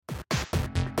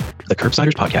The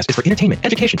Curbsiders podcast is for entertainment,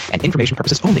 education, and information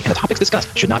purposes only, and the topics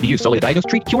discussed should not be used solely to diagnose,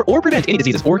 treat, cure, or prevent any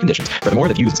diseases or conditions. Furthermore,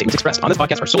 the views and statements expressed on this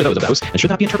podcast are solely those of the host and should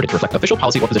not be interpreted to reflect official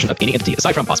policy or position of any entity,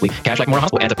 aside from possibly Cashback Memorial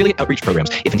Hospital and affiliate outreach programs,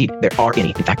 if indeed there are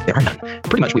any. In fact, there are none.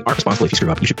 Pretty much, we aren't responsible if you screw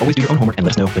up. You should always do your own homework and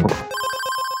let us know when we're wrong.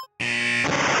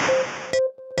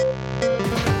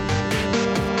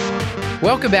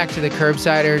 Welcome back to the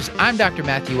Curbsiders. I'm Dr.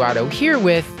 Matthew Otto, here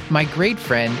with my great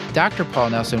friend, Dr.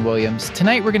 Paul Nelson Williams.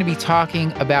 Tonight, we're going to be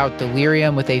talking about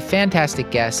delirium with a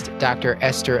fantastic guest, Dr.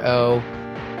 Esther Oh.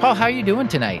 Paul, how are you doing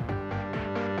tonight?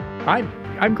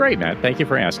 I'm great, Matt. Thank you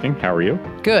for asking. How are you?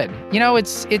 Good. You know,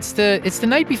 it's the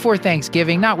night before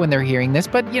Thanksgiving, not when they're hearing this,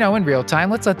 but, in real time.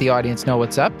 Let's let the audience know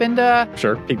what's up. And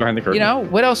sure, peek behind the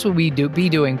curtain. What else would we be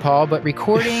doing, Paul, but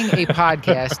recording a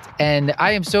podcast? And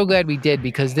I am so glad we did,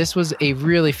 because this was a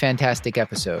really fantastic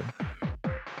episode.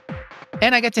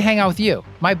 And I got to hang out with you,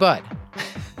 my bud.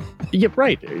 Yeah,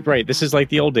 right. This is like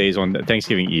the old days on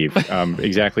Thanksgiving Eve.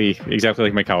 Exactly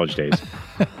like my college days.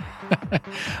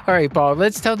 All right, Paul,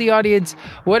 let's tell the audience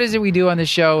what is it we do on the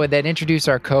show, and then introduce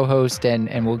our co-host,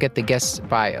 and we'll get the guest's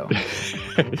bio.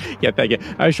 Yeah, thank you.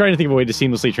 I was trying to think of a way to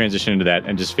seamlessly transition into that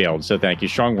and just failed. So thank you.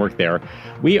 Strong work there.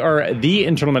 We are the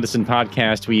Internal Medicine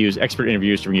Podcast. We use expert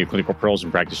interviews to bring you clinical pearls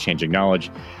and practice-changing knowledge.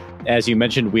 As you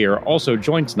mentioned, we are also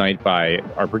joined tonight by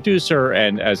our producer,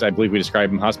 and as I believe we describe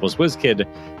him, hospitalist whiz kid,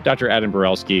 Dr. Adam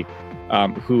Borelski,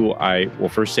 who I will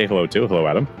first say hello to. Hello,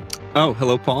 Adam. Oh,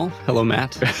 hello, Paul. Hello,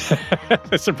 Matt.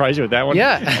 I surprised you with that one.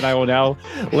 Yeah. And I will now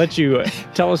let you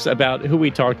tell us about who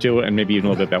we talked to and maybe even a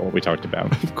little bit about what we talked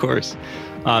about. Of course.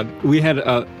 We had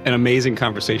an amazing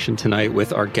conversation tonight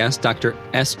with our guest, Dr.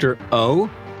 Esther Oh,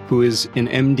 who is an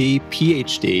MD,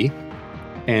 PhD,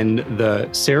 and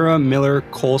the Sarah Miller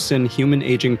Colson Human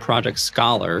Aging Project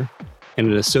Scholar, and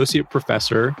an associate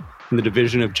professor in the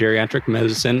Division of Geriatric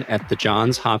Medicine at the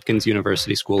Johns Hopkins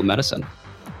University School of Medicine.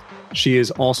 She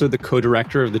is also the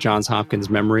co-director of the Johns Hopkins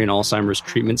Memory and Alzheimer's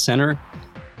Treatment Center,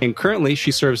 and currently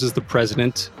she serves as the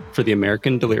president for the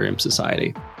American Delirium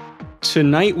Society.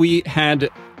 Tonight we had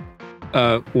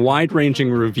a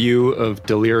wide-ranging review of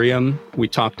delirium. We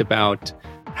talked about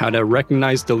how to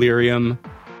recognize delirium.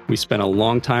 We spent a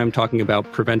long time talking about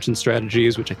prevention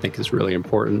strategies, which I think is really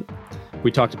important.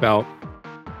 We talked about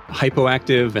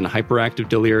hypoactive and hyperactive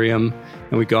delirium,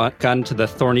 and we got into the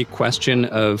thorny question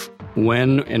of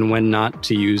when and when not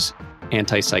to use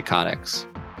antipsychotics.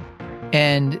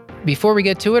 And before we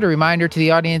get to it, a reminder to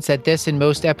the audience that this and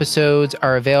most episodes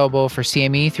are available for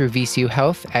CME through VCU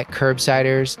Health at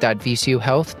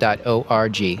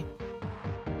curbsiders.vcuhealth.org.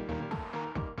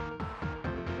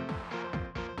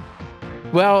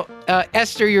 Well,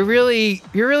 Esther, you're really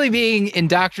being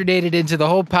indoctrinated into the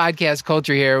whole podcast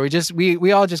culture here.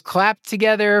 We all just clapped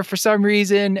together for some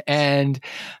reason, and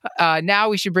now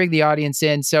we should bring the audience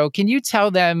in. So can you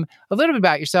tell them a little bit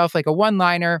about yourself, like a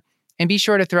one-liner, and be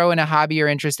sure to throw in a hobby or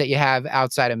interest that you have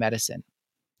outside of medicine?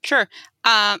 Sure.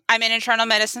 I'm an internal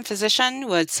medicine physician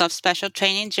with subspecial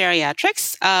training in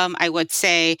geriatrics. I would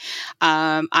say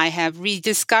I have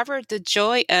rediscovered the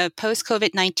joy of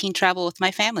post-COVID-19 travel with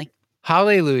my family.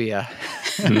 Hallelujah.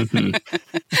 Mm-hmm.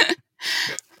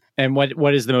 And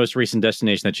what is the most recent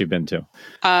destination that you've been to?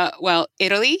 Well,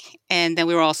 Italy, and then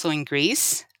we were also in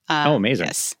Greece. Oh, amazing.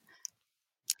 Yes.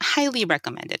 Highly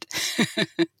recommended.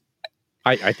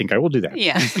 I think I will do that.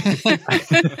 Yeah.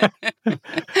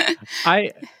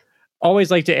 I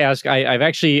always like to ask, I've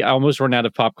actually almost run out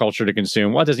of pop culture to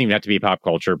consume. Well, it doesn't even have to be pop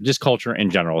culture, just culture in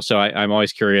general. So I'm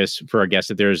always curious for our guests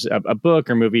if there's a book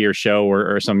or movie or show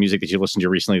or some music that you listened to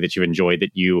recently that you enjoyed that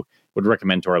you would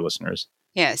recommend to our listeners.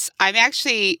 Yes. I'm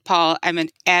actually, Paul, I'm an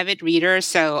avid reader,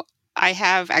 so I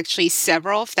have actually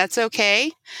several, if that's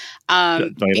okay,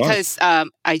 because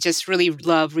I just really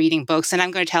love reading books, and I'm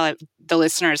going to tell the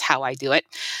listeners how I do it.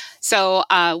 So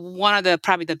one of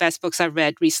probably the best books I've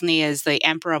read recently is The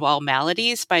Emperor of All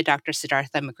Maladies by Dr.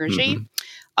 Siddhartha Mukherjee,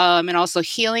 and also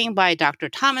Healing by Dr.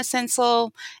 Thomas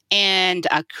Insel, and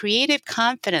Creative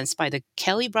Confidence by the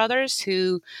Kelly brothers,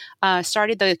 who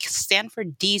started the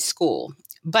Stanford D School.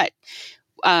 But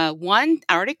one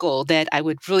article that I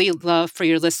would really love for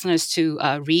your listeners to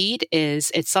read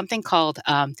it's something called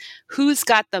Who's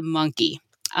Got the Monkey?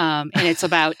 And it's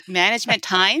about management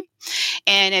time.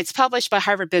 And it's published by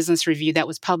Harvard Business Review. That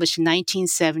was published in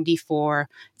 1974.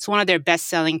 It's one of their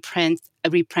best-selling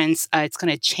reprints. It's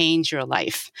going to change your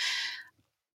life.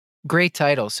 Great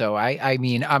title. So I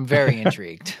mean, I'm very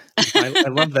intrigued. I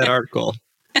love that article.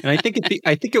 And I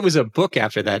think it was a book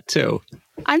after that too.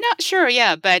 I'm not sure,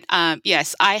 yeah, but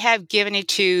yes, I have given it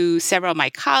to several of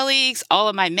my colleagues, all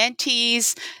of my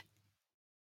mentees.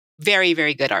 Very,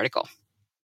 very good article.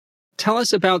 tell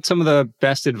us about some of the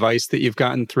best advice that you've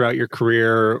gotten throughout your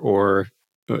career, or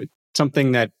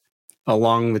something that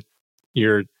along with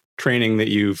your training that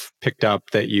you've picked up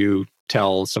that you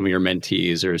tell some of your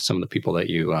mentees or some of the people that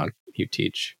you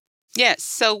teach. Yes.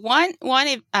 So one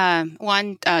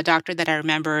doctor that I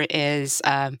remember is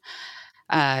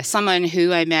someone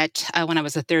who I met when I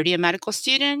was a third year medical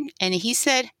student, and he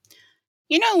said,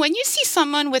 when you see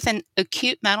someone with an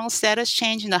acute mental status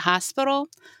change in the hospital,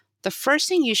 the first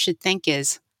thing you should think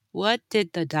is, what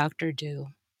did the doctor do?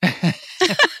 And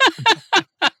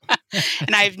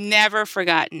I've never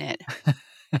forgotten it.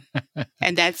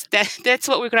 And that's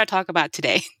what we're going to talk about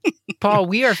today. Paul,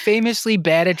 we are famously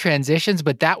bad at transitions,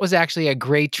 but that was actually a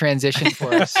great transition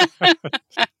for us.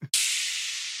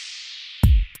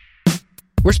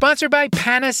 We're sponsored by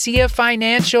Panacea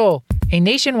Financial, a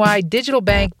nationwide digital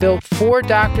bank built for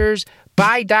doctors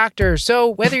by doctors. So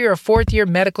whether you're a fourth-year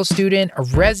medical student, a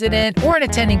resident, or an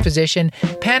attending physician,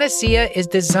 Panacea is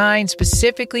designed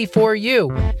specifically for you.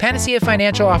 Panacea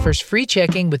Financial offers free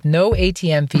checking with no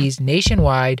ATM fees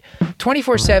nationwide,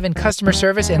 24/7 customer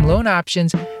service and loan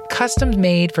options, custom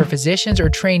made for physicians or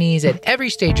trainees at every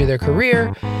stage of their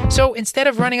career. So instead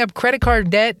of running up credit card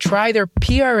debt, try their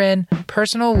PRN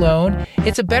personal loan.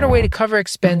 It's a better way to cover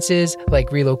expenses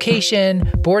like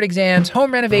relocation, board exams,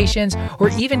 home renovations, or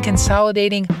even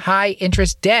consolidating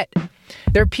high-interest debt.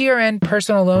 Their PRN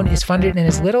personal loan is funded in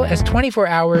as little as 24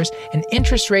 hours, and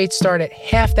interest rates start at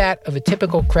half that of a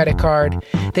typical credit card.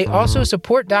 They also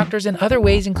support doctors in other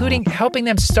ways, including helping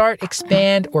them start,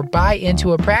 expand, or buy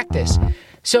into a practice.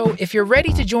 So if you're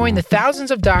ready to join the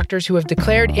thousands of doctors who have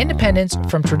declared independence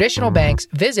from traditional banks,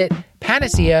 visit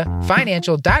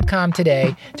panaceafinancial.com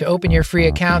today to open your free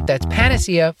account. That's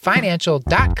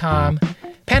panaceafinancial.com.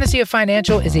 Panacea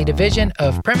Financial is a division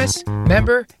of Premise,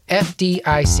 member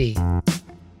FDIC.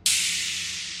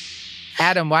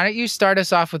 Adam, why don't you start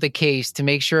us off with a case to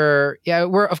make sure,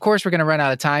 we're going to run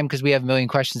out of time because we have a million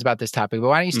questions about this topic, but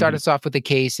why don't you start us off with a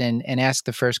case and ask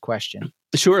the first question?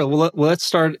 Sure. Well, let's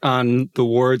start on the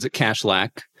wards at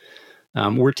Cashlack.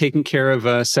 We're taking care of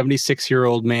a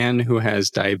 76-year-old man who has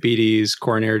diabetes,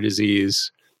 coronary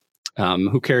disease,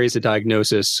 who carries a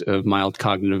diagnosis of mild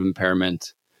cognitive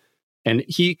impairment. And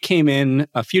he came in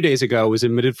a few days ago, was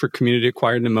admitted for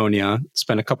community-acquired pneumonia,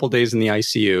 spent a couple days in the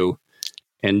ICU,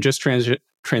 and just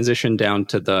transitioned down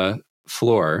to the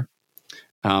floor.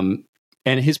 And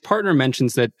his partner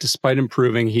mentions that despite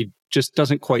improving, he just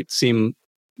doesn't quite seem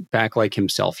back like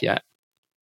himself yet.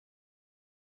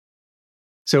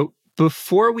 So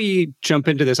before we jump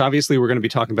into this, obviously we're going to be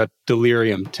talking about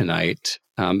delirium tonight.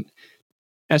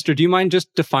 Esther, do you mind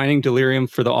just defining delirium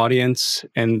for the audience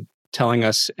and telling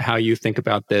us how you think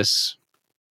about this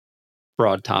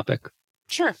broad topic?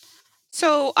 Sure.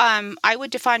 So I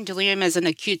would define delirium as an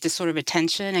acute disorder of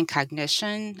attention and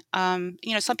cognition.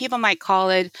 Some people might call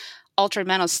it altered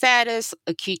mental status,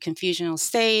 acute confusional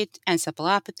state,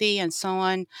 encephalopathy, and so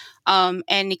on.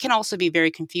 And it can also be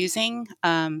very confusing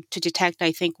to detect,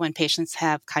 I think, when patients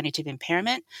have cognitive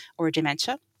impairment or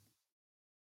dementia.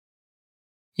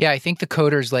 Yeah, I think the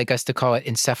coders like us to call it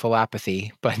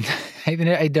encephalopathy, but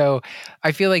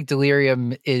I feel like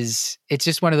delirium it's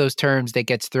just one of those terms that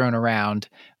gets thrown around.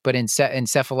 But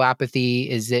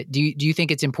encephalopathy, do you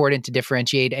think it's important to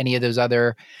differentiate any of those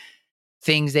other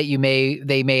things that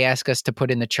they may ask us to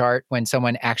put in the chart when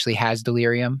someone actually has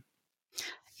delirium?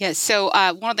 Yeah, so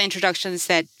one of the introductions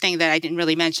that I didn't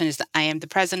really mention is that I am the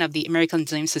president of the American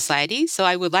Delirium Society. So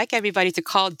I would like everybody to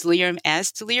call delirium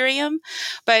as delirium,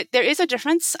 but there is a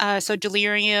difference. So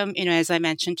delirium, as I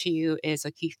mentioned to you, is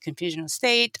a confusional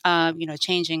state,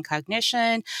 change in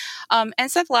cognition.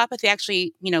 Encephalopathy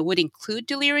actually, would include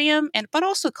delirium, but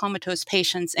also comatose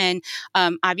patients. And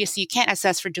obviously, you can't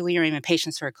assess for delirium in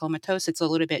patients who are comatose. It's a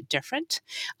little bit different.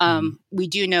 We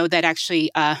do know that actually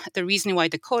the reason why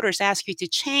the coders ask you to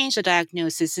change the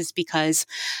diagnosis is because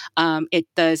it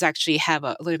does actually have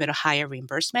a little bit of higher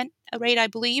reimbursement rate, I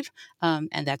believe, and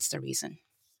that's the reason.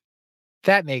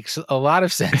 That makes a lot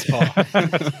of sense, Paul.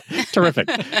 Terrific.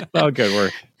 Well, good.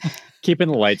 We're keeping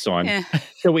the lights on. Yeah.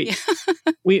 So we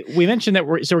mentioned that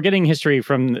we're getting history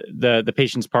from the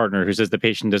patient's partner who says the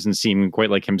patient doesn't seem quite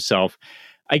like himself.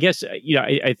 I guess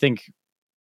I think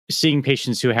seeing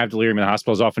patients who have delirium in the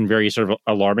hospital is often very sort of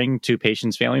alarming to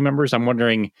patients' family members. I'm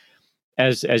wondering,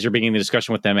 as you're beginning the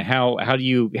discussion with them, how do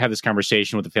you have this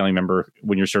conversation with the family member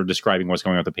when you're sort of describing what's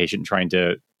going on with the patient and trying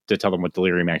to tell them what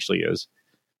delirium actually is?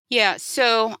 Yeah,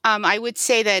 so I would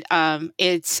say that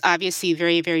it's obviously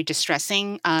very, very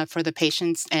distressing for the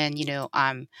patients, and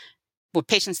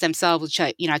patients themselves, which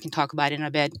I can talk about in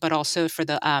a bit, but also for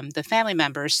the family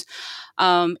members.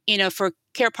 For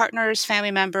care partners,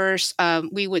 family members,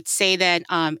 we would say that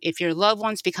if your loved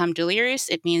ones become delirious,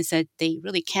 it means that they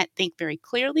really can't think very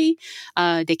clearly.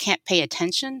 They can't pay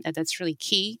attention. That's really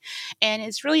key. And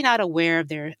is really not aware of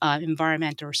their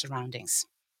environment or surroundings.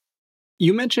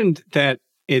 You mentioned that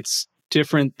it's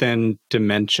different than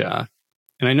dementia.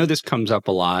 And I know this comes up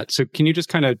a lot. So can you just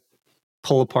kind of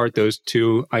pull apart those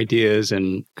two ideas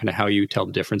and kind of how you tell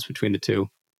the difference between the two?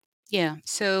 Yeah.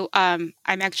 So I'm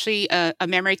actually a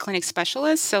memory clinic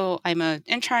specialist. So I'm an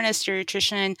internist,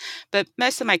 geriatrician, but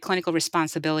most of my clinical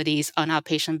responsibilities on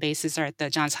outpatient basis are at the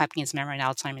Johns Hopkins Memory and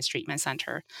Alzheimer's Treatment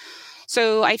Center.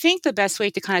 So I think the best way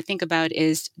to kind of think about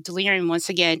is delirium, once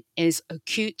again, is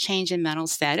acute change in mental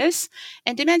status.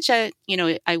 And dementia,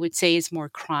 I would say is more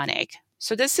chronic.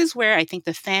 So this is where I think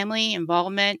the family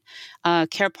involvement,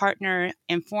 care partner,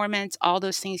 informants, all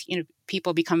those things,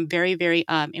 people become very, very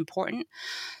important.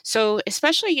 So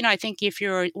especially, I think if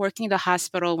you're working in the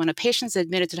hospital, when a patient's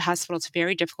admitted to the hospital, it's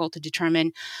very difficult to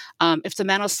determine if the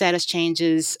mental status change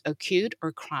is acute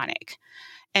or chronic.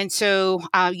 And so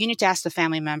you need to ask the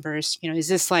family members, is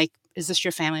this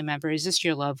your family member? Is this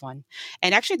your loved one?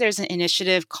 And actually, there's an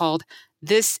initiative called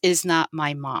This Is Not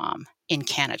My Mom in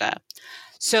Canada.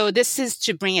 So this is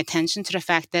to bring attention to the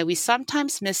fact that we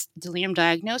sometimes miss delirium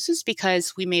diagnosis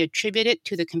because we may attribute it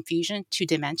to the confusion to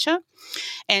dementia.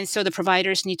 And so the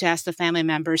providers need to ask the family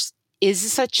members, is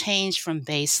this a change from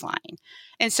baseline?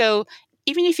 And so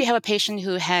even if you have a patient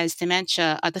who has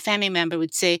dementia, the family member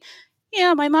would say,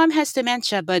 yeah, my mom has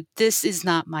dementia, but this is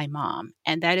not my mom.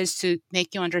 And that is to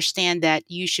make you understand that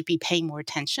you should be paying more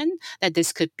attention, that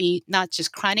this could be not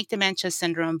just chronic dementia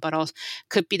syndrome, but also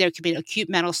there could be an acute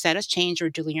mental status change or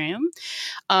delirium.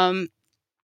 And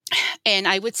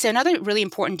I would say another really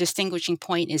important distinguishing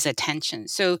point is attention.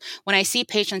 So when I see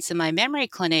patients in my memory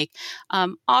clinic,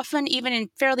 often even in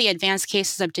fairly advanced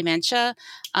cases of dementia,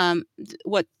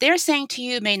 what they're saying to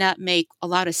you may not make a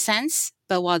lot of sense,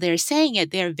 but while they're saying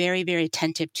it, they're very, very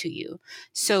attentive to you.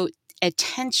 So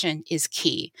attention is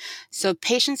key. So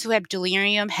patients who have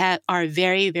delirium are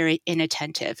very, very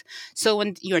inattentive. So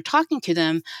when you're talking to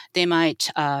them, they might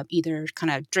either kind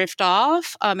of drift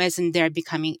off, as in they're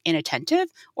becoming inattentive,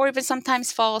 or even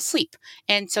sometimes fall asleep.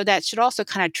 And so that should also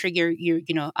kind of trigger your,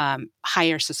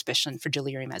 higher suspicion for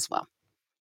delirium as well.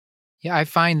 Yeah, I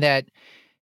find that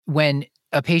when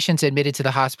a patient's admitted to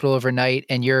the hospital overnight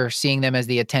and you're seeing them as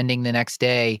the attending the next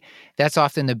day, that's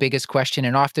often the biggest question.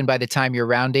 And often by the time you're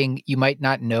rounding, you might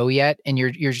not know yet. And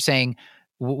you're saying,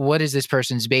 what is this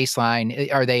person's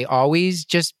baseline? Are they always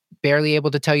just barely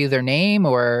able to tell you their name,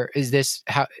 or is this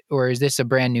a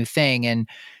brand new thing? And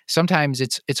sometimes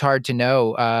it's hard to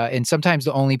know. And sometimes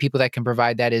the only people that can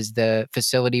provide that is the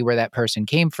facility where that person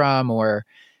came from, or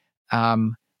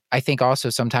I think also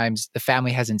sometimes the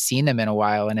family hasn't seen them in a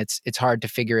while, and it's hard to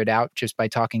figure it out just by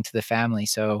talking to the family.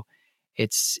 So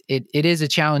it is a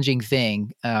challenging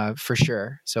thing for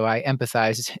sure. So I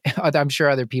empathize. I'm sure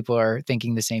other people are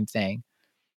thinking the same thing.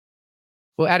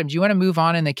 Well, Adam, do you want to move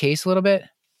on in the case a little bit?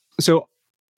 So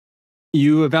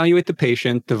you evaluate the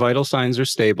patient. The vital signs are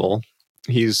stable.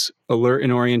 He's alert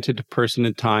and oriented to person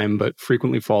and time, but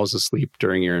frequently falls asleep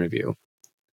during your interview.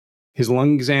 His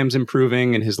lung exam's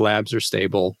improving and his labs are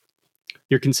stable.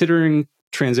 You're considering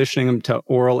transitioning him to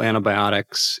oral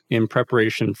antibiotics in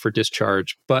preparation for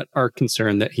discharge, but are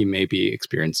concerned that he may be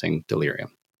experiencing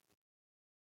delirium.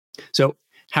 So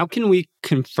how can we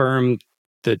confirm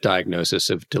the diagnosis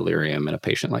of delirium in a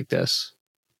patient like this?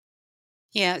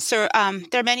 Yeah, so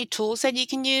there are many tools that you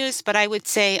can use, but I would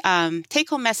say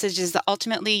take-home message is that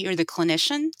ultimately you're the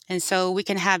clinician, and so we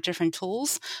can have different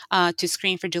tools to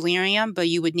screen for delirium, but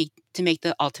you would need to make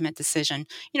the ultimate decision.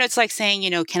 It's like saying,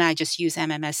 can I just use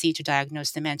MMSE to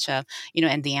diagnose dementia?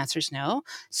 And the answer is no.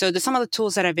 So some of the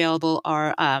tools that are available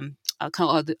are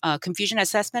called Confusion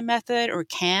Assessment Method, or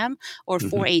CAM, or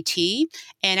 4AT.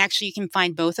 And actually, you can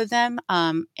find both of them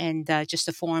and just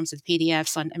the forms and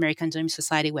PDFs on American Delirium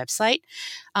Society website.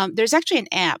 There's actually an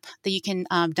app that you can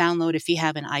download if you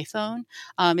have an iPhone.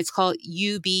 It's called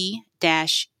UB-CAM,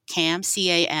 CAM.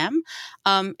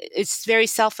 It's very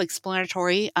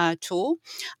self-explanatory tool.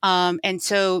 And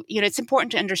so, it's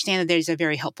important to understand that there's a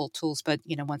very helpful tools, but,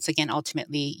 once again,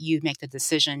 ultimately you make the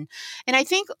decision. And I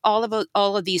think all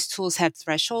of these tools have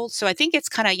thresholds. So I think it's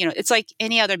kind of, it's like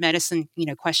any other medicine,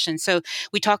 question. So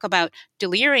we talk about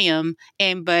delirium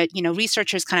but,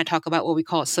 researchers kind of talk about what we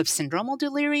call subsyndromal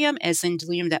delirium, as in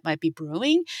delirium that might be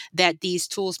brewing, that these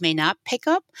tools may not pick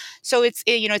up. So it's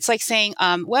like saying,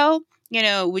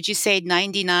 would you say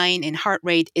 99 in heart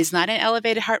rate is not an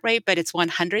elevated heart rate, but it's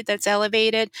 100 that's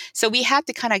elevated? So we have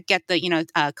to kind of get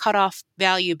the, cutoff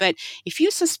value. But if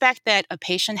you suspect that a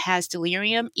patient has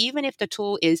delirium, even if the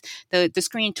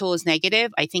screening tool is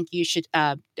negative, I think you should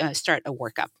start a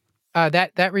workup.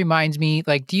 That reminds me,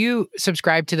 do you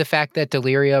subscribe to the fact that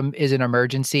delirium is an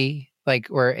emergency,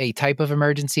 or a type of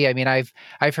emergency? I mean,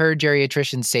 I've heard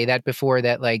geriatricians say that before,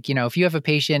 that if you have a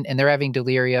patient and they're having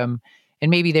delirium, and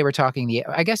maybe they were talking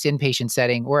I guess inpatient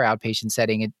setting or outpatient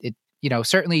setting, it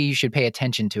certainly you should pay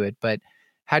attention to it. But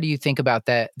how do you think about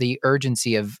that, the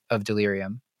urgency of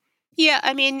delirium? Yeah,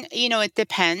 I mean, it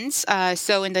depends.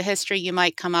 So in the history, you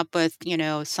might come up with,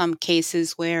 some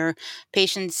cases where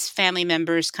patients' family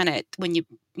members kind of, when you,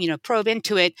 probe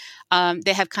into it,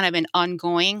 they have kind of an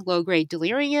ongoing low-grade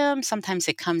delirium. Sometimes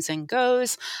it comes and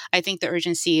goes. I think the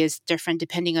urgency is different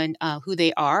depending on who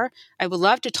they are. I would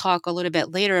love to talk a little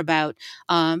bit later about,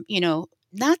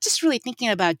 not just really thinking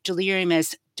about delirium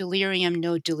as delirium,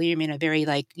 no delirium in a very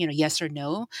yes or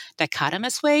no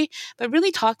dichotomous way, but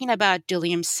really talking about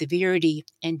delirium severity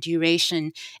and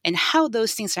duration and how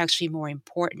those things are actually more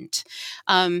important.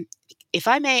 If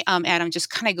I may, Adam, just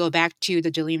kind of go back to the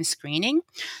delirium screening.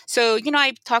 So,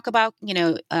 I talk about,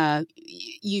 UB-CAM,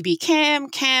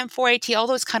 CAM, 4AT, all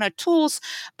those kind of tools.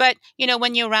 But,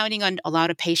 when you're rounding on a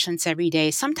lot of patients every day,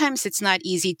 sometimes it's not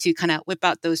easy to kind of whip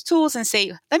out those tools and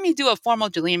say, let me do a formal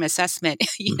delirium assessment,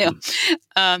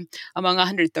 among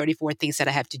 134 things that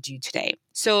I have to do today.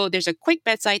 So there's a quick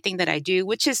bedside thing that I do,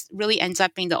 which really ends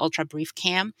up being the ultra brief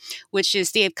CAM, which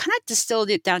is they have kind of distilled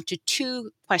it down to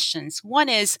two questions. One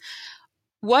is,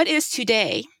 what is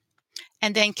today?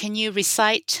 And then can you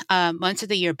recite months of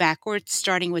the year backwards,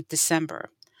 starting with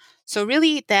December? So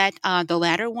really that the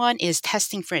latter one is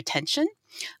testing for attention.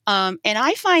 And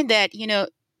I find that,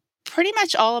 pretty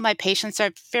much all of my patients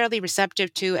are fairly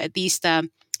receptive to at least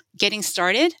getting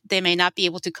started. They may not be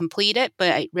able to complete it, but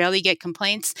I rarely get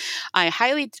complaints. I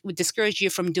highly would discourage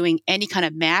you from doing any kind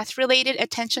of math-related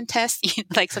attention test,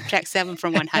 like subtract 7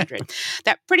 from 100.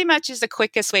 That pretty much is the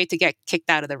quickest way to get kicked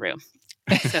out of the room.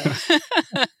 So.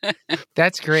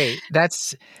 That's great.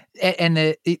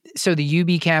 So the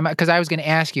UB-CAM, because I was going to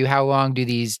ask you, how long do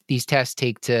these tests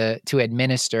take to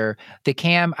administer? The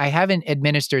CAM, I haven't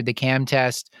administered the CAM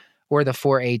test or the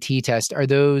 4AT test. Are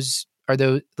those a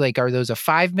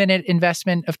 5-minute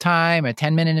investment of time, a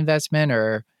 10-minute investment,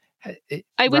 or?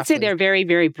 I would say they're very,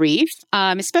 very brief,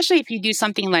 especially if you do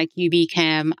something like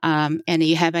UB-CAM and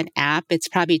you have an app, it's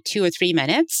probably 2 or 3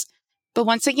 minutes. But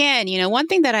once again, one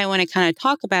thing that I want to kind of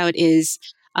talk about is,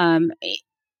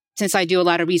 since I do a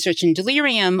lot of research in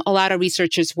delirium, a lot of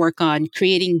researchers work on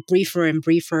creating briefer and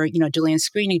briefer, delirium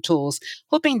screening tools,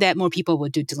 hoping that more people will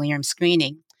do delirium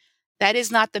screening. That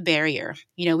is not the barrier.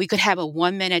 We could have a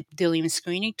 1-minute delirium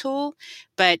screening tool,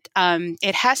 but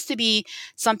it has to be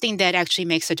something that actually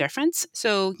makes a difference.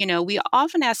 So, we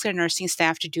often ask our nursing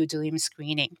staff to do delirium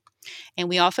screening, and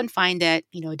we often find that,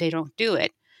 they don't do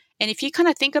it. And if you kind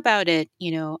of think about it,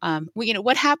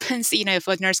 what happens, if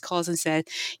a nurse calls and says,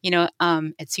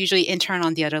 it's usually intern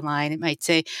on the other line. It might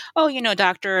say, oh,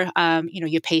 doctor,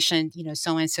 your patient,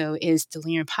 so-and-so is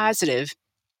delirium positive.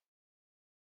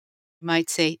 You might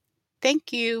say,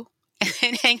 thank you, and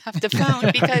then hang up the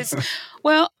phone because,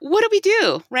 well, what do we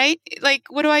do, right?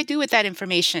 What do I do with that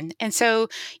information? And so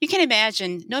you can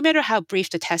imagine, no matter how brief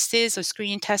the test is or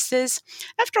screening test is,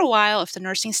 after a while, if the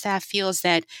nursing staff feels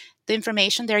that the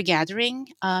information they're gathering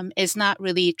is not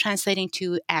really translating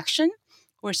to action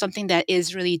or something that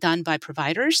is really done by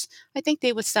providers, I think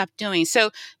they would stop doing. So,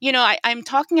 I'm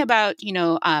talking about,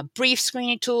 brief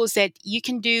screening tools that you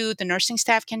can do, the nursing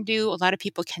staff can do, a lot of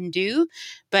people can do,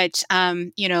 but,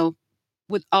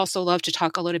 would also love to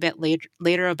talk a little bit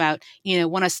later about,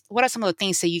 what are some of the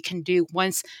things that you can do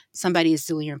once somebody is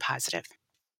delirium positive.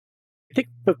 I think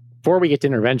before we get to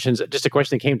interventions, just a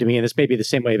question that came to me, and this may be the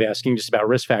same way of asking just about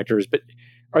risk factors, but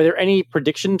are there any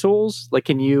prediction tools?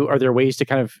 Are there ways to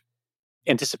kind of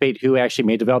anticipate who actually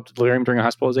may develop delirium during a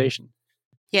hospitalization?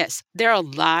 Yes, there are a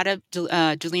lot of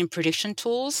delirium prediction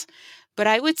tools, but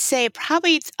I would say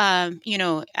probably,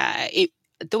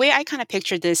 the way I kind of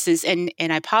picture this is, and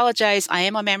I apologize, I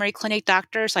am a memory clinic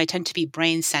doctor, so I tend to be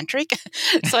brain centric.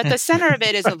 So at the center of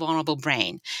it is a vulnerable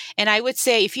brain. And I would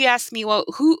say, if you ask me, well,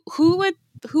 who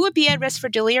would be at risk for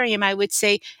delirium? I would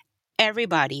say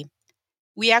everybody.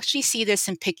 We actually see this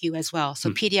in PICU as well, so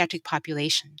pediatric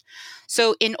population.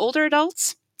 So in older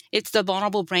adults, it's the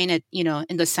vulnerable brain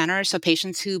in the center. So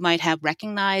patients who might have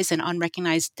recognized and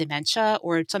unrecognized dementia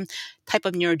or some type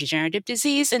of neurodegenerative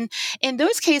disease. And in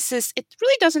those cases, it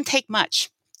really doesn't take much,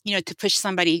 to push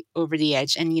somebody over the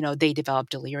edge and, they develop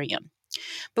delirium.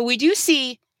 But we do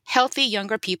see healthy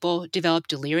younger people develop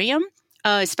delirium,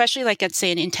 especially like at,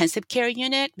 say, an intensive care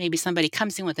unit. Maybe somebody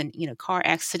comes in with a car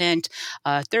accident,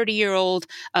 30-year-old,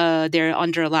 they're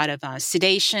under a lot of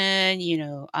sedation,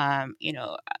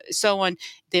 so on.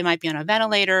 They might be on a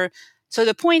ventilator. So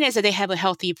the point is that they have a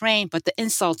healthy brain, but the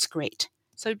insult's great.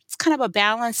 So it's kind of a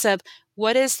balance of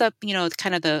what is the,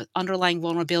 kind of the underlying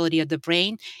vulnerability of the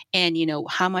brain, and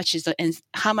how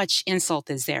much insult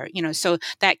is there, so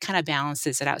that kind of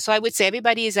balances it out. So I would say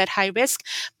everybody is at high risk,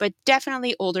 but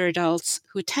definitely older adults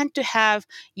who tend to have,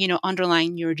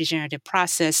 underlying neurodegenerative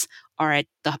process are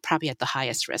probably at the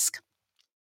highest risk.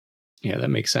 Yeah, that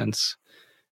makes sense.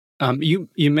 You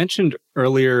mentioned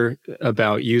earlier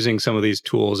about using some of these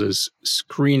tools as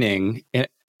screening, and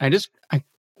I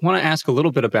want to ask a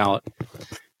little bit about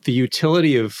the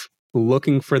utility of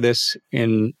looking for this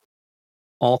in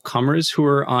all comers who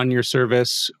are on your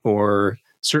service, or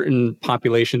certain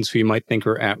populations who you might think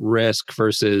are at risk,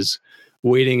 versus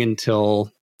waiting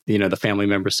until the family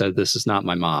member said, "This is not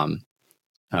my mom,"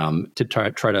 to try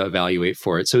to evaluate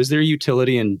for it. So, is there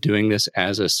utility in doing this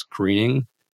as a screening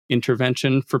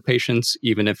intervention for patients,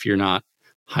 even if you're not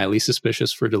highly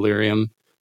suspicious for delirium?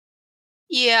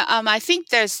 Yeah, I think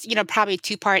there's, probably a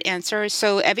two-part answer.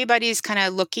 So everybody's kind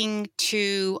of looking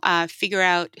to figure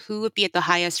out who would be at the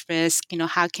highest risk.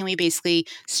 How can we basically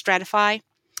stratify?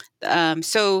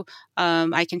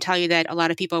 I can tell you that a lot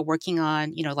of people are working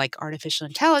on, like artificial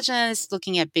intelligence,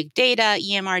 looking at big data,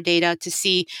 EMR data, to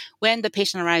see when the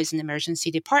patient arrives in the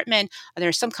emergency department, are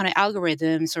there some kind of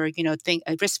algorithms or,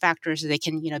 risk factors that they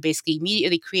can, basically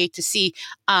immediately create to see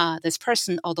this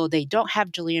person, although they don't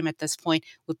have delirium at this point,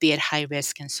 would be at high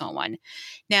risk and so on.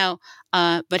 Now,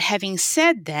 but having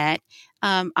said that,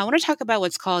 I want to talk about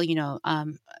what's called,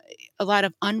 a lot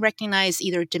of unrecognized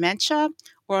either dementia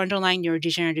or underlying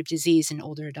neurodegenerative disease in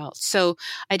older adults. So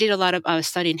I did a lot of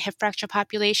study in hip fracture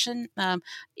population.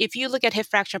 If you look at hip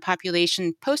fracture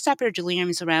population, postoperative delirium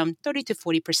is around 30 to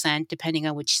 40%, depending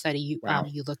on which study you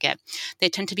look at. They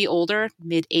tend to be older,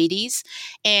 mid-80s.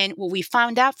 And what we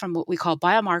found out from what we call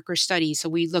biomarker studies, so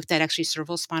we looked at actually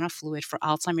cerebrospinal fluid for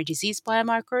Alzheimer's disease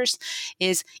biomarkers,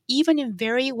 is even in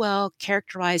very well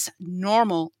characterized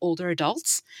normal older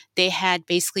adults, they had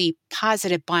basically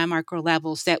positive biomarker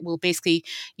levels that will basically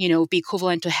be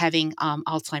equivalent to having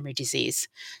Alzheimer's disease.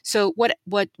 So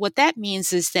what that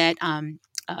means is that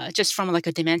just from like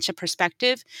a dementia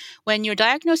perspective, when you're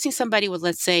diagnosing somebody with,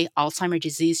 let's say, Alzheimer's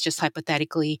disease, just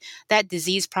hypothetically, that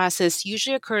disease process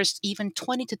usually occurs even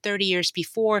 20 to 30 years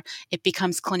before it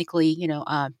becomes clinically,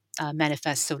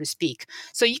 manifest, so to speak.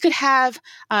 So you could have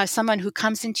someone who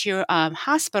comes into your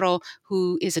hospital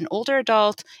who is an older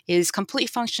adult, is completely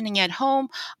functioning at home,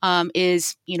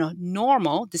 is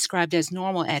normal, described as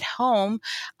normal at home,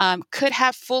 could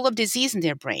have full of disease in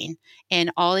their brain,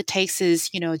 and all it takes is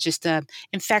just a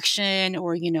infection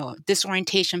or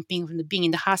disorientation being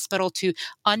in the hospital to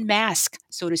unmask,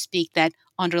 so to speak, that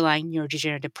underlying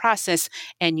neurodegenerative process,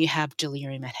 and you have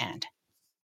delirium at hand.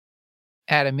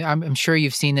 Adam, I'm sure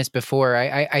you've seen this before.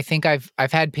 I think I've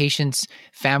had patients,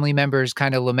 family members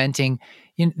kind of lamenting,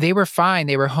 they were fine,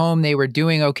 they were home, they were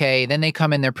doing okay. Then they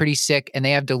come in, they're pretty sick, and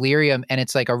they have delirium, and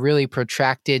it's like a really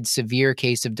protracted, severe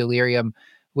case of delirium,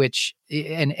 which,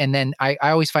 and then I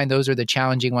always find those are the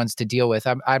challenging ones to deal with.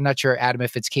 I'm not sure, Adam,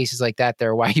 if it's cases like that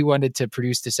there, why you wanted to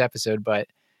produce this episode, but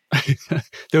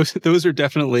those are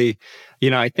definitely,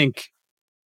 I think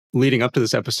leading up to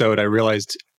this episode, I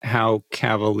realized how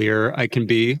cavalier I can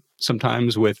be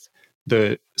sometimes with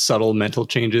the subtle mental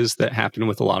changes that happen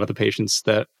with a lot of the patients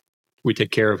that we take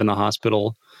care of in the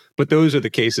hospital. But those are the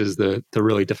cases, the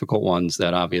really difficult ones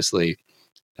that obviously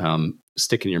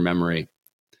stick in your memory.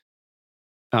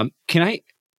 Can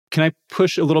I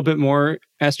push a little bit more,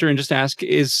 Esther, and just ask,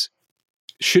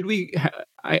 should we?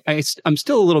 I'm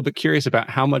still a little bit curious about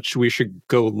how much we should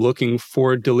go looking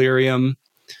for delirium.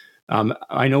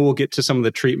 I know we'll get to some of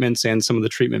the treatments and some of the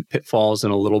treatment pitfalls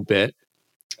in a little bit,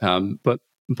 but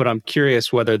I'm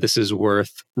curious whether this is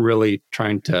worth really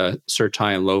trying to search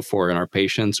high and low for in our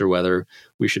patients, or whether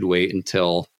we should wait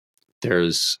until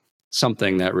there's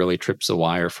something that really trips the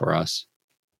wire for us.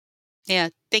 Yeah,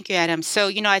 thank you, Adam.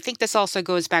 So, I think this also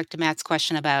goes back to Matt's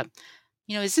question about,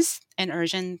 is this an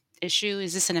urgent issue?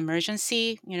 Is this an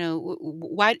emergency?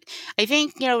 Why? I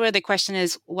think, where the question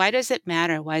is, why does it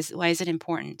matter? Why is it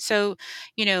important? So,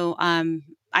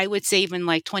 I would say even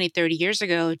like 20, 30 years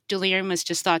ago, delirium was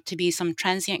just thought to be some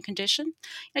transient condition.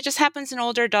 It just happens in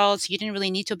older adults. You didn't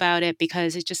really need to about it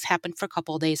because it just happened for a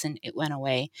couple of days and it went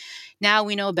away. Now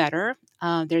we know better.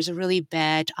 There's a really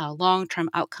bad long-term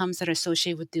outcomes that are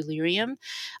associated with delirium.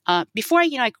 Before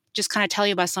I just kind of tell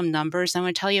you about some numbers, I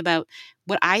want to tell you about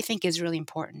what I think is really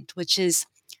important, which is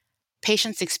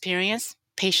patient's experience,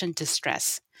 patient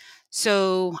distress.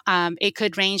 So it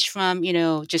could range from,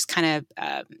 just kind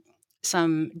of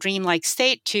some dreamlike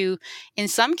state to, in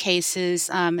some cases,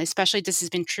 especially this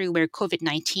has been true where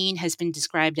COVID-19 has been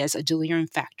described as a delirium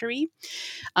factory.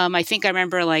 I think I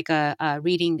remember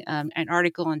reading an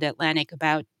article in The Atlantic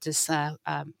about this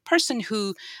person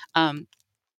who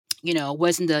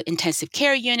was in the intensive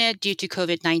care unit due to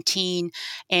COVID-19.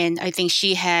 And I think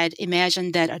she had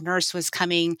imagined that a nurse was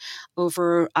coming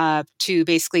over to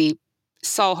basically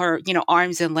saw her,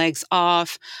 arms and legs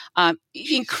off.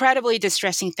 Incredibly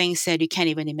distressing things that you can't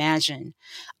even imagine.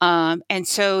 And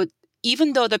so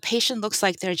even though the patient looks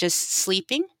like they're just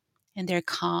sleeping and they're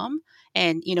calm,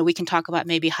 and, we can talk about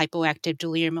maybe hypoactive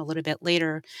delirium a little bit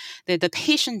later, the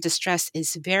patient distress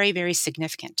is very, very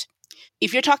significant.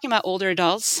 If you're talking about older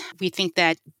adults, we think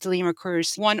that delirium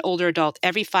occurs one older adult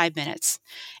every 5 minutes.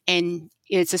 And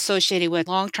it's associated with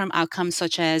long-term outcomes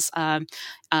such as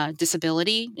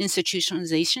disability,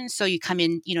 institutionalization. So you come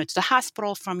in, to the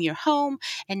hospital from your home,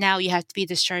 and now you have to be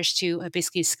discharged to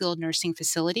basically a skilled nursing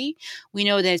facility. We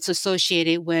know that it's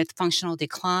associated with functional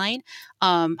decline,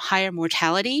 higher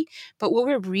mortality. But what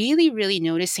we're really, really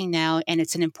noticing now, and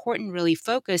it's an important really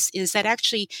focus, is that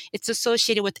actually it's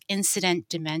associated with incident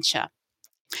dementia.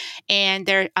 And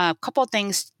there are a couple of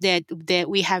things that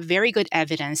we have very good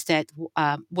evidence that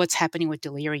what's happening with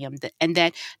delirium, and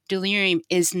that delirium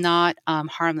is not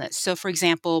harmless. So, for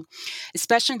example,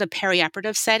 especially in the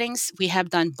perioperative settings, we have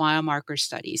done biomarker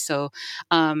studies. So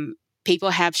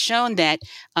people have shown that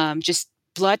just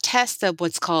blood tests of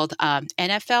what's called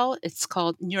NFL. It's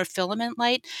called neurofilament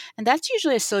light. And that's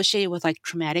usually associated with like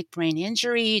traumatic brain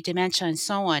injury, dementia, and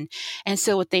so on. And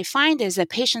so what they find is that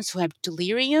patients who have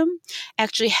delirium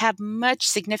actually have much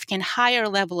significant higher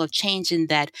level of change in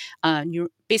that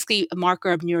basically a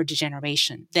marker of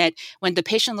neurodegeneration, that when the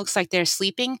patient looks like they're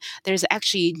sleeping, there's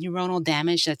actually neuronal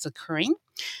damage that's occurring.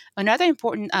 Another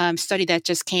important study that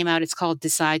just came out, it's called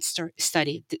DECIDE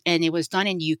study, and it was done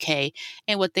in UK.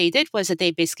 And what they did was that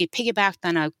they basically piggybacked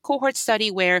on a cohort study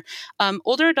where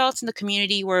older adults in the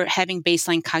community were having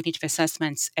baseline cognitive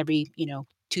assessments every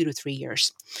 2 to 3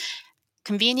 years.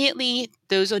 Conveniently,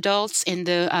 those adults in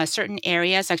the certain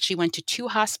areas actually went to 2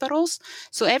 hospitals.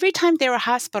 So every time they were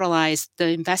hospitalized, the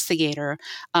investigator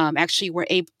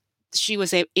she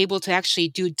was able to actually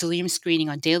do delirium screening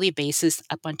on a daily basis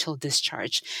up until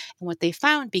discharge. And what they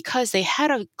found, because they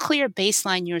had a clear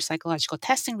baseline neuropsychological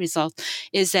testing result,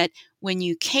 is that when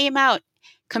you came out,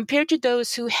 compared to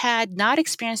those who had not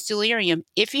experienced delirium,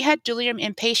 if you had delirium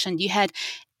inpatient, you had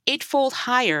 8-fold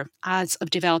higher odds of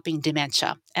developing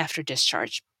dementia after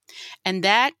discharge. And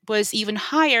that was even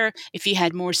higher if you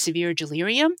had more severe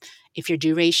delirium, if your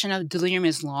duration of delirium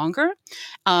is longer.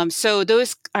 So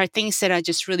those are things that are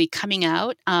just really coming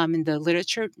out in the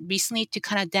literature recently to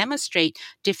kind of demonstrate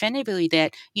definitively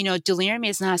that, delirium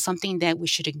is not something that we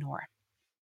should ignore.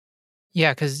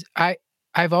 Yeah, because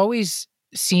I've always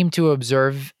seemed to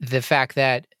observe the fact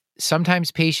that sometimes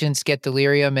patients get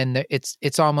delirium and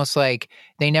it's almost like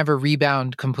they never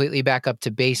rebound completely back up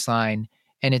to baseline.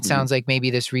 And it sounds like maybe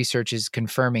this research is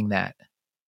confirming that.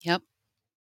 Yep.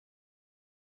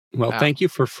 Well, thank you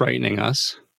for frightening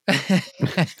us.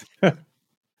 Can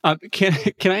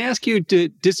I ask you to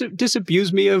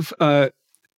disabuse me of a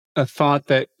thought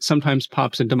that sometimes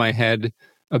pops into my head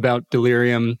about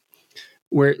delirium,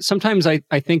 where sometimes I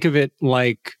think of it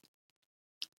like,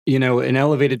 an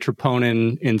elevated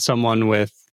troponin in someone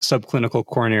with subclinical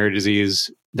coronary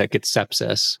disease that gets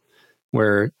sepsis,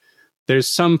 where there's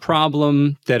some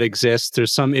problem that exists,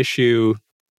 there's some issue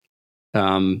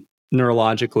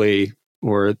neurologically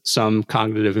or some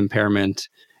cognitive impairment,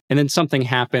 and then something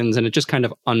happens and it just kind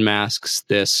of unmasks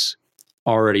this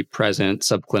already present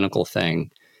subclinical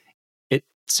thing. It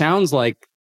sounds like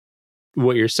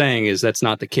what you're saying is that's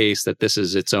not the case, that this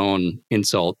is its own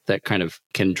insult that kind of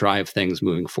can drive things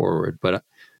moving forward. But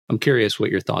I'm curious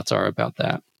what your thoughts are about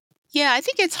that. Yeah, I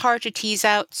think it's hard to tease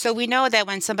out. So we know that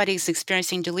when somebody's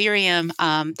experiencing delirium,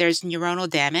 there's neuronal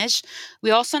damage.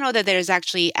 We also know that there's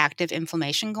actually active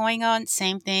inflammation going on.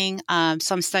 Same thing.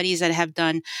 Some studies that have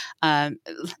done um,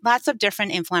 lots of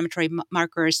different inflammatory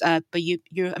markers, but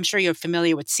I'm sure you're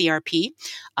familiar with CRP.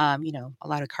 A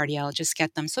lot of cardiologists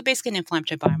get them. So basically, an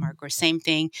inflammatory biomarker. Same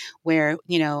thing where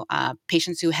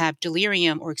patients who have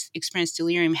delirium or experience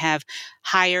delirium have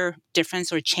higher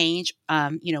difference or change,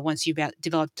 once you've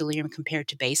developed delirium compared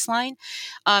to baseline.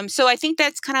 So I think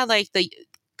that's kind of like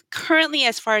currently,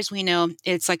 as far as we know,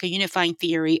 it's like a unifying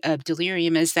theory of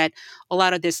delirium is that a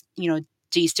lot of this,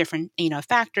 these different,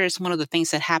 factors, one of the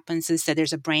things that happens is that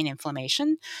there's a brain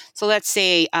inflammation. So let's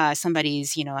say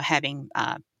somebody's, having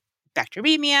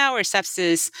bacteremia or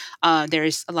sepsis.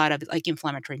 There's a lot of like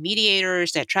inflammatory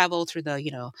mediators that travel through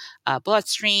the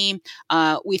bloodstream.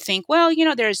 We think, well,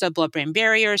 there's a blood-brain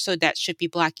barrier, so that should be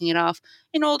blocking it off.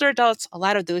 In older adults, a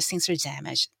lot of those things are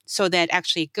damaged, so that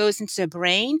actually goes into the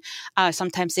brain.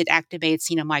 Sometimes it activates,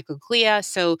 microglia,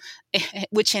 so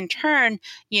which in turn,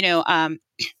 you know.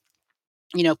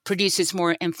 Produces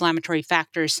more inflammatory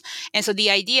factors. And so the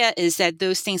idea is that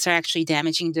those things are actually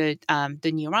damaging the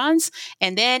neurons.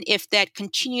 And then if that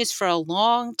continues for a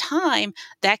long time,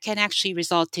 that can actually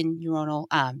result in neuronal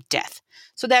death.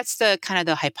 So that's the kind of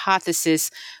the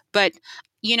hypothesis. But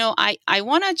I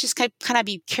want to just kind of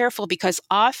be careful because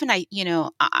often I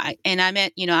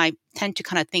tend to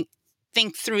kind of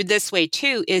think through this way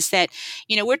too, is that,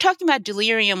 we're talking about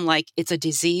delirium like it's a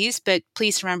disease, but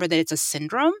please remember that it's a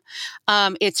syndrome.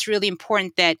 It's really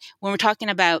important that when we're talking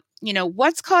about,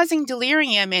 what's causing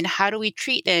delirium and how do we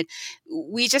treat it,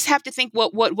 we just have to think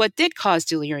what did cause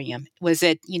delirium? Was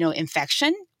it,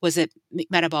 infection? Was it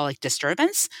metabolic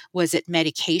disturbance? Was it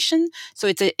medication? So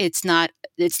it's not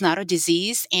a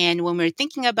disease. And when we're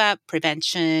thinking about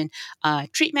prevention,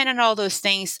 treatment, and all those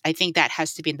things, I think that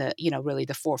has to be in the really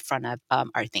the forefront of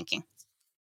our thinking.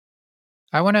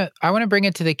 I want to bring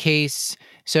it to the case.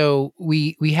 So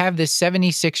we have this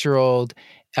 76-year-old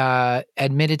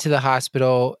admitted to the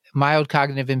hospital, mild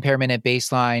cognitive impairment at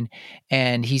baseline,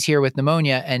 and he's here with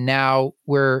pneumonia. And now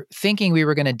we're thinking we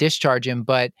were going to discharge him,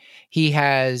 but he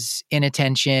has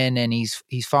inattention and he's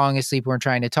falling asleep. We're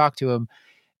trying to talk to him.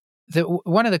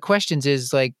 One of the questions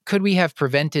is like, could we have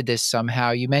prevented this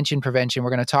somehow? You mentioned prevention. We're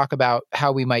going to talk about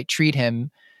how we might treat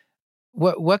him.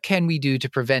 What can we do to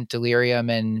prevent delirium?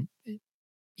 And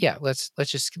yeah, let's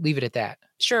just leave it at that.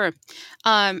 Sure.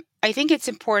 I think it's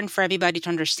important for everybody to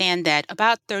understand that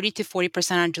about 30 to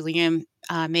 40% of delirium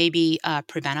may be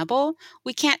preventable.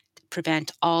 We can't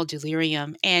prevent all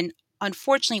delirium. And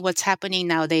unfortunately, what's happening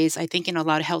nowadays, I think in a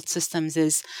lot of health systems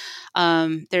is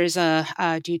there's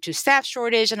due to staff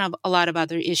shortage and a lot of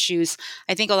other issues,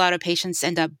 I think a lot of patients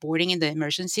end up boarding in the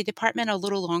emergency department a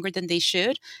little longer than they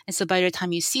should. And so by the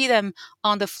time you see them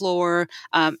on the floor,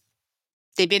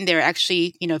 they've been there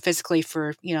actually, physically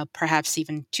for, perhaps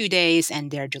even 2 days,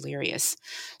 and they're delirious.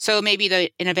 So maybe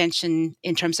the intervention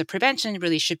in terms of prevention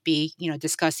really should be,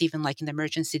 discussed even like in the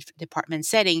emergency department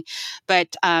setting.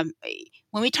 But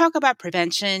when we talk about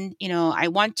prevention, I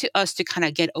want us to kind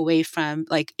of get away from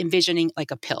like envisioning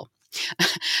like a pill.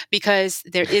 Because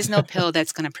there is no pill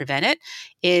that's going to prevent it.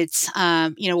 It's,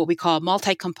 what we call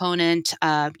multi-component,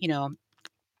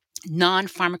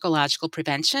 non-pharmacological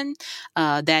prevention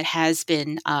that has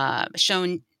been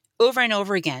shown over and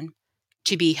over again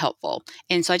to be helpful.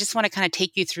 And so I just want to kind of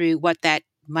take you through what that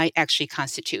might actually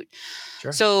constitute.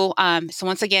 Sure. So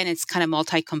once again, it's kind of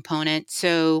multi-component.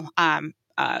 So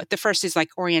the first is like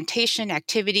orientation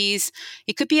activities.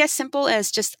 It could be as simple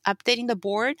as just updating the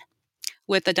board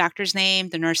with the doctor's name,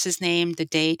 the nurse's name, the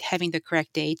date, having the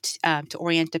correct date to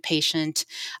orient the patient,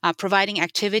 providing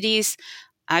activities.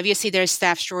 Obviously, there's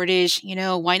staff shortage.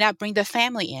 Why not bring the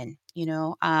family in?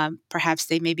 Perhaps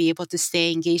they may be able to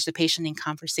engage the patient in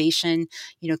conversation,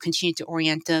 continue to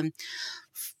orient them.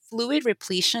 Fluid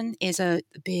repletion is a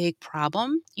big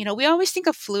problem. We always think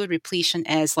of fluid repletion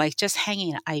as like just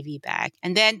hanging an IV bag,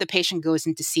 and then the patient goes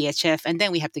into CHF, and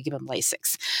then we have to give them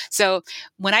Lasix. So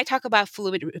when I talk about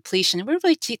fluid repletion, we're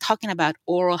really talking about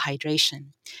oral hydration.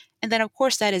 And then, of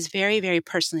course, that is very, very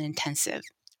person intensive,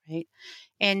 right?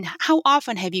 And how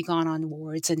often have you gone on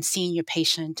wards and seen your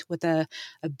patient with a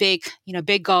big,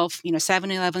 big gulp,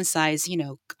 7-Eleven size,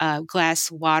 glass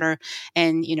water,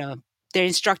 and, they're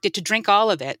instructed to drink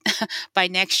all of it by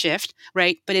next shift,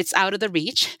 right? But it's out of the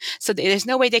reach. So there's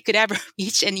no way they could ever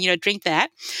reach and, drink that.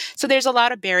 So there's a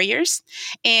lot of barriers.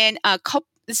 And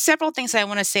several things I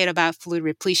want to say about fluid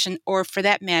repletion, or for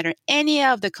that matter, any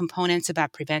of the components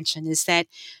about prevention, is that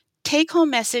take-home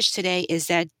message today is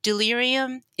that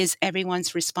delirium is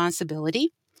everyone's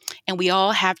responsibility. and we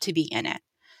all have to be in it.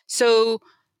 So,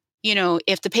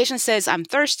 if the patient says, I'm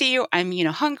thirsty, or I'm,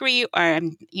 hungry, or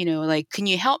I'm, like, can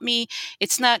you help me?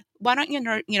 It's not, why don't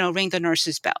you, ring the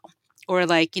nurse's bell? Or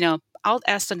like, I'll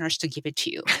ask the nurse to give it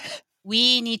to you.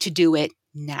 We need to do it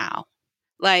now.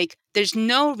 Like, there's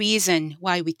no reason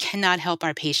why we cannot help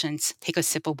our patients take a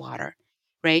sip of water,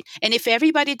 right? And if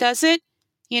everybody does it,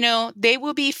 they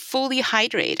will be fully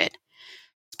hydrated.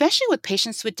 Especially with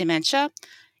patients with dementia,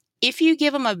 if you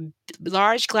give them a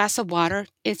large glass of water,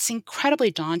 it's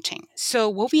incredibly daunting. So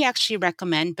what we actually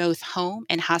recommend both home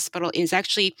and hospital is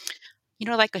actually,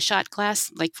 like a shot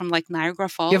glass, like from like Niagara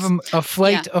Falls. Give them a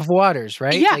flight of waters,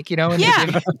 right? Yeah. Like,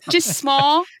 Just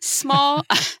small.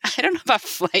 I don't know about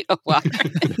flight of water.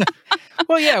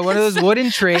 Well, yeah, one of those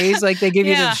wooden trays, like they give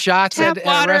you the shots Tap at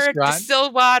water, a restaurant.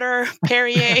 Distilled water,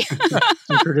 Perrier.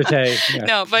 Yeah.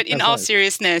 No, but in all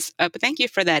seriousness, but thank you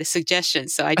for that suggestion.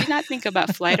 So I did not think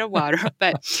about flight or water,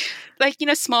 but like,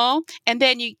 small. And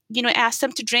then you ask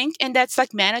them to drink, and that's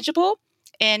like manageable.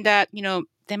 And,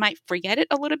 they might forget it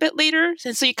a little bit later.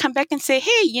 And so you come back and say, hey,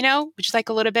 would you like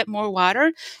a little bit more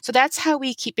water? So that's how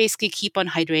we basically keep on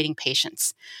hydrating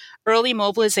patients. Early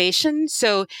mobilization.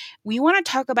 So we want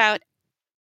to talk about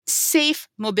safe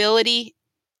mobility,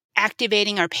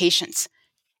 activating our patients.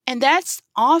 And that's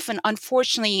often,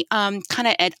 unfortunately, kind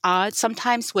of at odds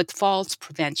sometimes with falls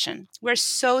prevention. We're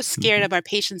so scared of our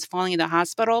patients falling in the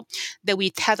hospital that we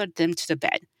tethered them to the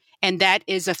bed. And that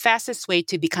is the fastest way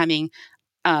to becoming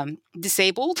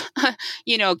disabled,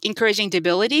 encouraging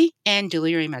debility and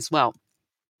delirium as well.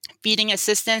 Feeding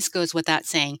assistance goes without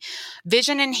saying.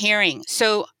 Vision and hearing.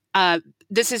 So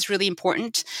this is really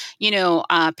important.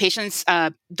 Patients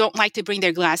don't like to bring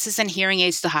their glasses and hearing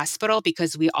aids to the hospital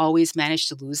because we always manage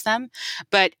to lose them.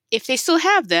 But if they still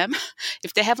have them,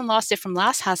 if they haven't lost it from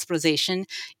last hospitalization,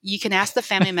 you can ask the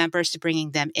family members to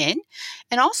bringing them in.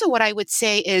 And also what I would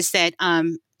say is that,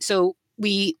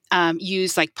 we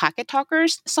use like pocket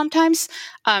talkers sometimes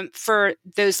for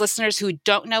those listeners who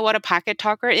don't know what a pocket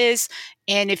talker is.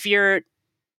 And if you're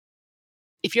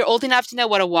old enough to know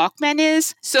what a Walkman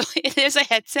is, so it is a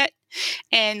headset,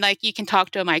 and like you can talk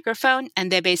to a microphone,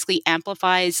 and that basically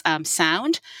amplifies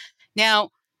sound. Now,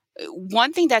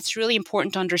 one thing that's really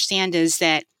important to understand is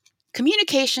that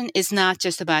communication is not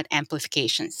just about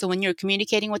amplification. So when you're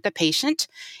communicating with the patient,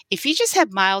 if you just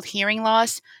have mild hearing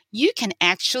loss, you can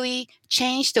actually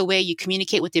change the way you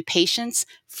communicate with the patients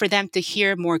for them to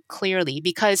hear more clearly,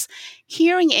 because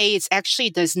hearing aids actually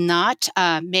does not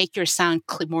make your sound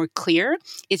more clear.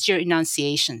 It's your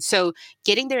enunciation. So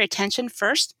getting their attention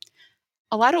first.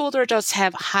 A lot of older adults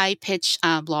have high-pitched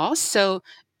loss, so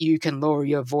you can lower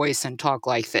your voice and talk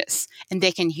like this, and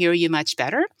they can hear you much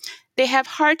better. They have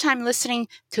hard time listening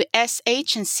to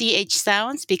SH and CH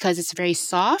sounds because it's very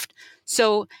soft.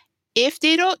 So if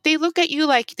they look at you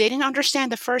like they didn't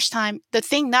understand the first time, the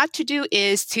thing not to do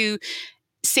is to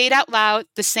say it out loud,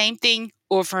 the same thing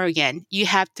over again. You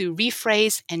have to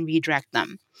rephrase and redirect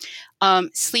them.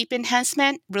 Sleep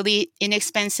enhancement, really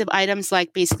inexpensive items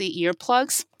like basically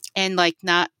earplugs, and like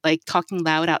not like talking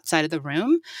loud outside of the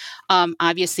room.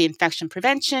 Obviously, infection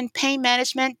prevention, pain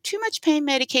management. Too much pain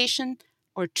medication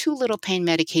or too little pain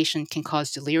medication can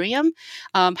cause delirium.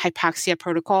 Hypoxia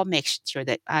protocol, making sure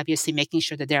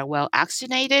that they're well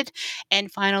oxygenated.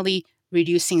 And finally,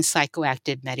 reducing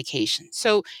psychoactive medication.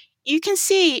 So you can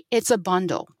see it's a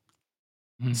bundle.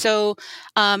 So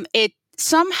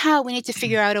somehow we need to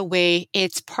figure out a way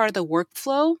it's part of the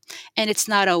workflow, and it's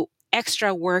not a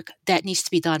extra work that needs to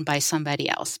be done by somebody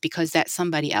else, because that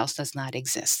somebody else does not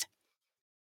exist.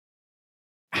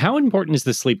 How important is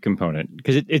the sleep component?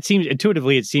 Because it seems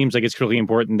intuitively, it seems like it's critically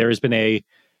important. There has been a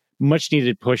much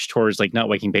needed push towards like not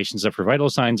waking patients up for vital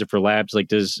signs or for labs. Like,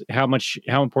 how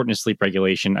important is sleep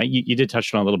regulation? You did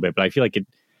touch on it a little bit, but I feel like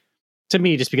to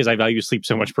me, just because I value sleep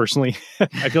so much personally,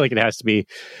 I feel like it has to be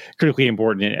critically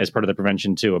important as part of the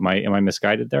prevention too. Am I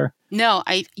misguided there? No,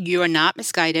 you are not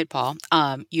misguided, Paul.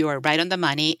 You are right on the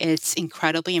money. It's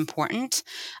incredibly important.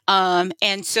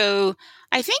 And so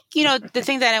I think, the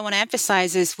thing that I want to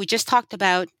emphasize is we just talked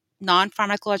about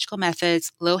non-pharmacological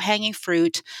methods, low-hanging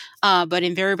fruit, but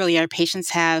invariably our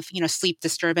patients have, sleep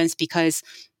disturbance because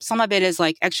some of it is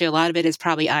actually a lot of it is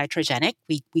probably iatrogenic.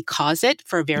 We cause it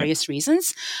for various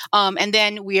reasons. And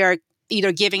then we are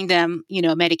either giving them,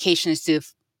 medications to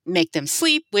make them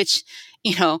sleep, which,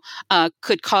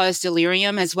 could cause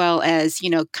delirium, as well as,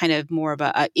 kind of more of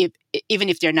even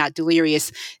if they're not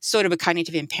delirious, sort of a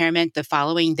cognitive impairment the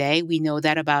following day. We know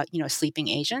that about, sleeping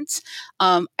agents.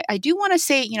 I do want to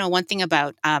say, one thing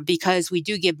about, because we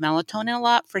do give melatonin a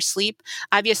lot for sleep,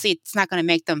 obviously it's not going to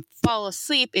make them fall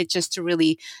asleep. It's just to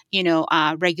really,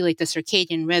 regulate the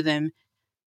circadian rhythm.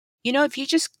 If you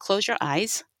just close your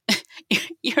eyes,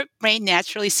 your brain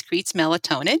naturally secretes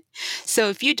melatonin. So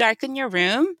if you darken your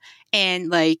room and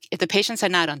like if the patients are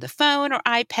not on the phone or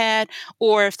iPad,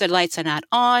 or if the lights are not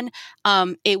on,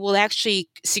 it will actually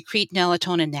secrete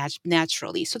melatonin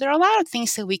naturally. So there are a lot of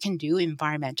things that we can do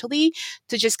environmentally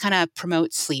to just kind of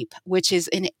promote sleep, which is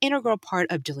an integral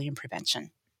part of delirium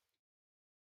prevention.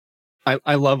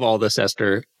 I love all this,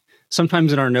 Esther.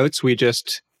 Sometimes in our notes, we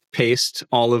just paste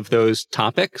all of those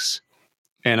topics,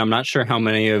 and I'm not sure how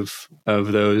many of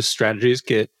those strategies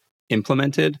get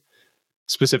implemented.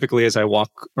 Specifically, as I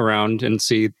walk around and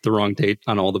see the wrong date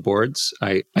on all the boards,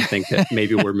 I think that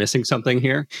maybe we're missing something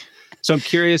here. So I'm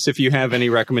curious if you have any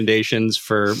recommendations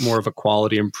for more of a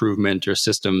quality improvement or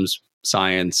systems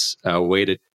science way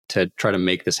to try to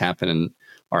make this happen in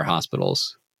our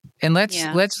hospitals. And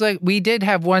let's we did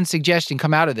have one suggestion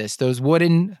come out of this: those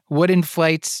wooden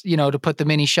flights, to put the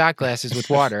mini shot glasses with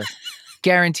water.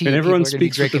 Guaranteed. And everyone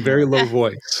speaks with a very low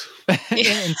voice.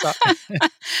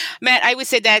 Matt, I would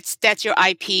say that's your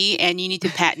IP, and you need to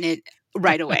patent it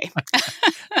right away.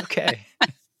 Okay.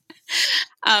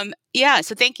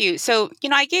 So thank you. So,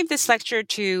 I gave this lecture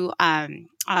to,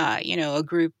 a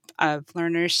group of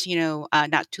learners,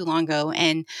 not too long ago.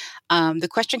 And the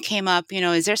question came up,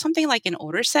 is there something like an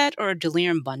order set or a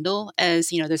delirium bundle, as,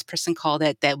 this person called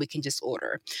it, that we can just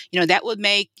order? That would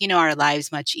make, our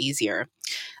lives much easier.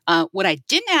 What I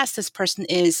didn't ask this person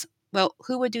is, well,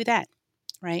 who would do that,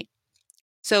 right?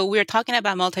 So we're talking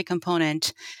about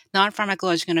multi-component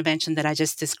non-pharmacological intervention that I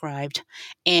just described.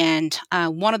 And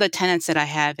one of the tenets that I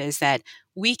have is that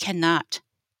we cannot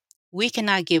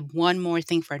give one more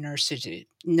thing for nurses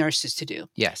to do.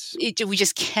 Yes. We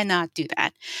just cannot do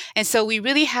that. And so we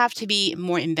really have to be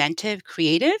more inventive,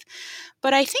 creative.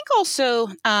 But I think also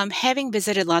having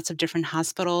visited lots of different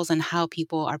hospitals and how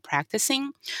people are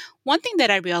practicing, one thing that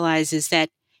I realize is that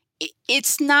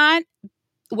it's not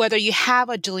whether you have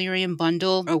a delirium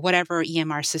bundle or whatever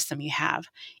EMR system you have,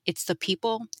 it's the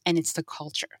people and it's the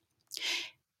culture.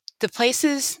 The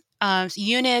places,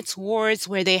 units, wards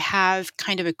where they have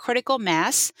kind of a critical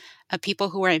mass of people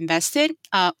who are invested,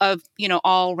 of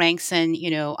all ranks and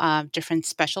different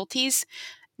specialties,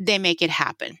 they make it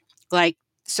happen.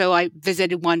 So I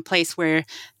visited one place where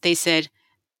they said,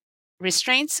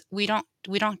 restraints, we don't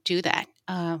do that.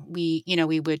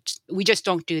 We just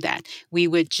don't do that. We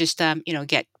would just,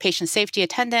 get patient safety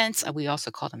attendants. We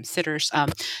also call them sitters,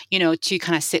 to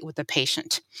kind of sit with the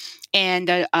patient.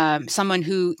 And someone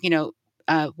who,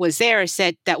 was there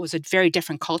said that was a very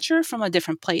different culture from a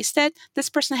different place that this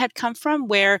person had come from,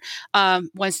 where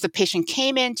once the patient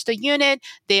came into the unit,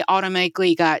 they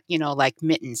automatically got, like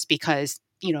mittens because,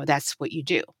 that's what you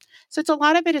do. So it's a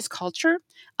lot of it is culture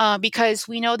because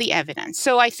we know the evidence.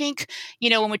 So I think,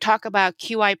 when we talk about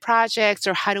QI projects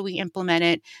or how do we implement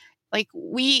it, like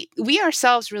we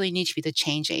ourselves really need to be the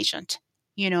change agent,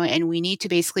 and we need to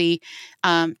basically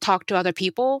talk to other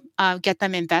people, get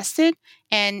them invested.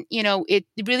 And, it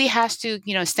really has to,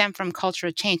 stem from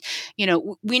cultural change.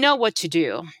 We know what to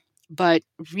do. But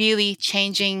really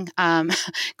changing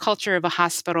culture of a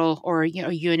hospital or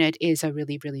unit is a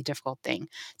really, really difficult thing.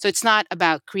 So it's not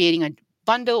about creating a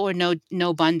bundle or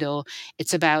no bundle.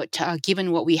 It's about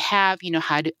given what we have,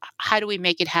 how do we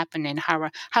make it happen, and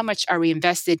how much are we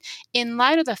invested in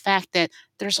light of the fact that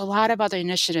there's a lot of other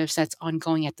initiatives that's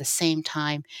ongoing at the same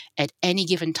time at any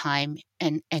given time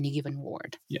and any given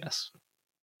ward. Yes.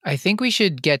 I think we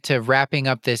should get to wrapping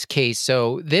up this case.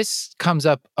 So this comes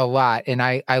up a lot, and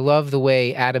I love the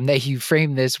way, Adam, that you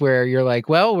frame this, where you're like,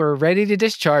 well, we're ready to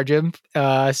discharge him.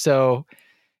 Esther,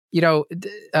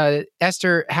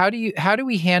 how do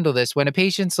we handle this when a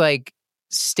patient's like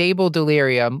stable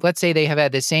delirium? Let's say they have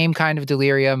had the same kind of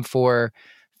delirium for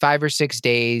 5 or 6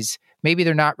 days. Maybe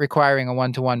they're not requiring a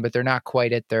 1-to-1, but they're not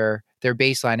quite at their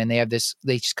baseline, and they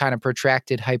just kind of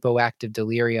protracted hypoactive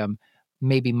delirium,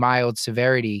 maybe mild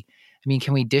severity. I mean,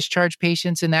 can we discharge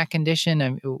patients in that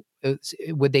condition?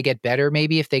 Would they get better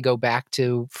maybe if they go back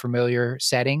to familiar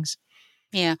settings?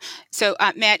 Yeah. So,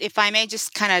 Matt, if I may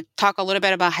just kind of talk a little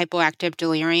bit about hypoactive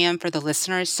delirium for the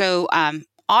listeners. So,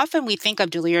 often we think of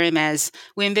delirium as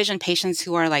we envision patients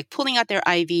who are like pulling out their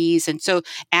IVs and so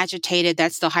agitated.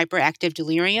 That's the hyperactive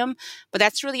delirium. But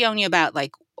that's really only about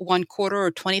like 1/4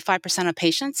 or 25% of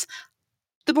patients.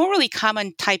 the more really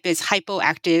common type is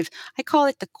hypoactive. I call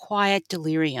it the quiet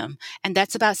delirium. And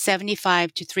that's about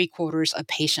 75 to 3/4 of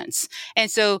patients. And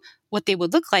so what they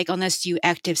would look like, unless you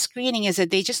active screening, is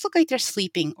that they just look like they're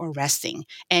sleeping or resting,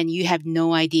 and you have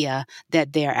no idea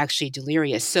that they're actually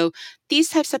delirious. So these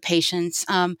types of patients,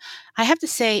 I have to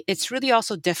say, it's really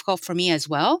also difficult for me as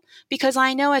well, because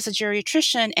I know as a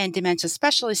geriatrician and dementia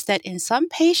specialist that in some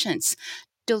patients,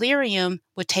 delirium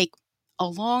would take a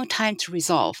long time to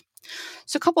resolve.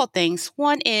 So a couple of things.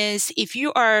 One is if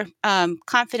you are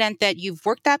confident that you've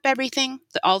worked up everything,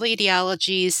 all the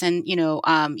etiologies, and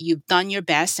you've done your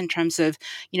best in terms of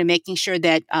making sure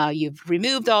that you've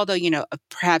removed all the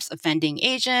perhaps offending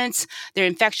agents, their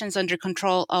infections under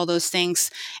control, all those things,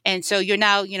 and so you're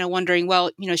now wondering, well,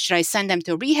 should I send them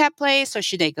to a rehab place or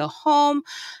should they go home?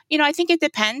 I think it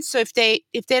depends. So if they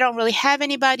don't really have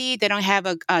anybody, they don't have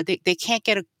they can't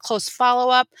get a close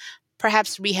follow up,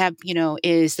 perhaps rehab,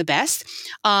 is the best.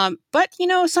 But,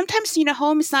 sometimes,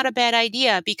 home is not a bad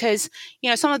idea because,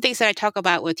 some of the things that I talk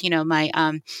about with,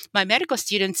 my medical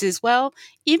students is, well,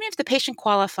 even if the patient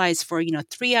qualifies for,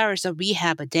 3 hours of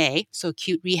rehab a day, so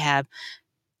acute rehab,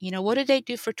 what do they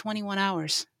do for 21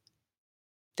 hours?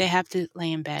 They have to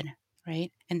lay in bed,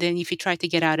 right? And then if you try to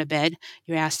get out of bed,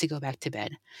 you're asked to go back to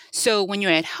bed. So when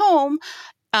you're at home,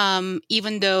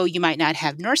 even though you might not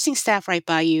have nursing staff right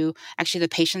by you, actually the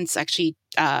patient's actually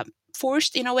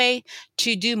forced in a way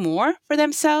to do more for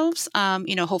themselves.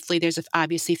 Hopefully there's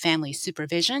obviously family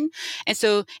supervision. And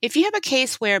so if you have a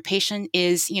case where a patient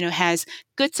has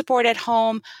good support at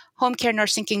home care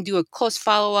nursing can do a close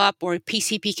follow-up, or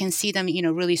PCP can see them,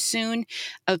 really soon,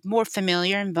 a more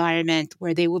familiar environment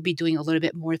where they will be doing a little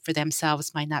bit more for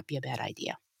themselves might not be a bad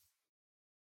idea.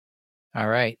 All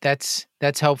right. That's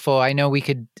helpful. I know we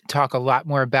could talk a lot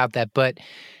more about that, but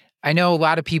I know a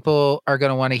lot of people are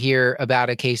going to want to hear about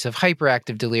a case of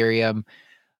hyperactive delirium.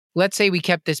 Let's say we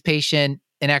kept this patient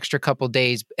an extra couple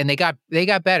days and they got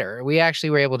better. We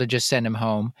actually were able to just send him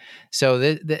home. So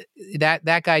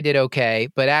that guy did okay.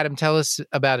 But Adam, tell us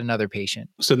about another patient.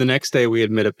 So the next day we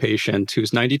admit a patient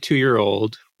who's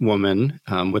 92-year-old woman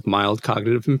with mild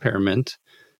cognitive impairment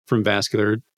from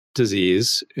vascular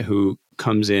disease who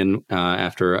comes in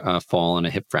after a fall and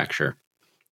a hip fracture.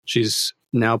 She's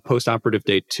now post-operative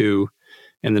day 2,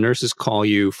 and the nurses call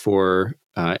you for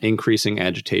increasing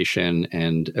agitation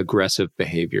and aggressive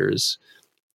behaviors.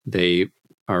 They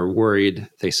are worried.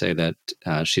 They say that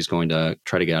she's going to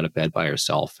try to get out of bed by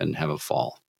herself and have a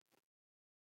fall.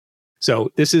 So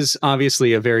this is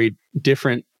obviously a very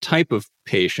different type of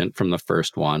patient from the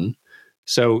first one.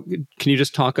 So can you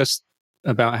just talk us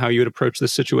about how you would approach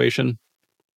this situation?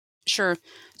 Sure.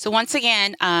 So once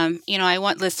again, I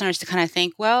want listeners to kind of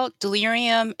think, well,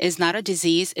 delirium is not a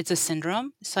disease, it's a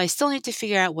syndrome. So I still need to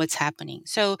figure out what's happening.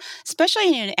 So especially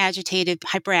in an agitated,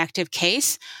 hyperactive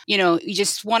case, you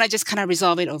just want to kind of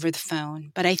resolve it over the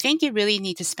phone. But I think you really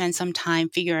need to spend some time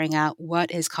figuring out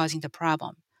what is causing the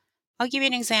problem. I'll give you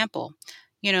an example.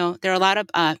 There are a lot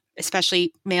of,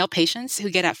 especially male patients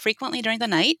who get up frequently during the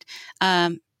night.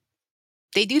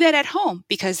 They do that at home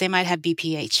because they might have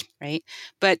BPH, right?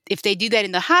 But if they do that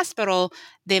in the hospital,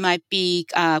 they might be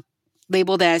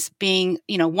labeled as being,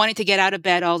 wanting to get out of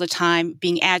bed all the time,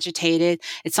 being agitated.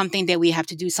 It's something that we have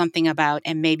to do something about,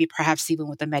 and maybe perhaps even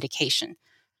with the medication.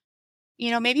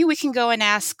 Maybe we can go and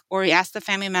ask the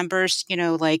family members,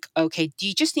 okay, do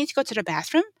you just need to go to the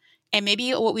bathroom? And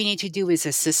maybe what we need to do is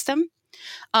assist them.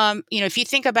 If you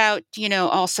think about,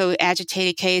 also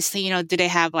agitated case, do they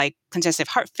have like congestive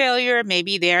heart failure?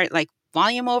 Maybe they're like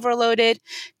volume overloaded.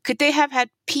 Could they have had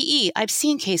PE? I've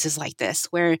seen cases like this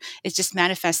where it's just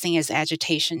manifesting as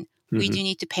agitation. Mm-hmm. We do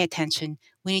need to pay attention.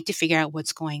 We need to figure out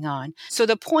what's going on. So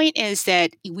the point is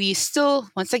that we still,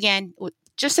 once again,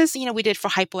 just as, we did for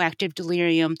hypoactive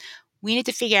delirium, we need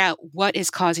to figure out what is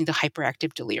causing the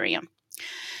hyperactive delirium.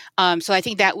 So I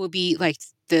think that will be like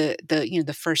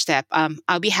the first step.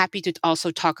 I'll be happy to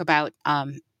also talk about,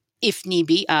 if need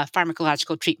be,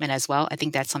 pharmacological treatment as well. I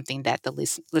think that's something that the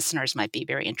listeners might be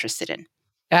very interested in.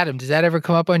 Adam, does that ever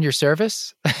come up on your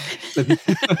service?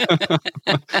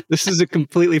 This is a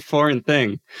completely foreign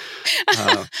thing.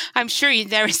 I'm sure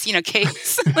you've never seen a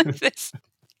case like this.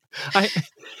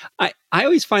 I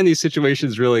always find these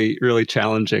situations really, really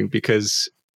challenging because,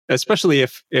 especially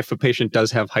if a patient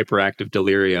does have hyperactive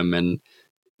delirium and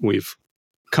we've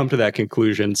come to that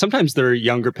conclusion. Sometimes they're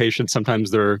younger patients.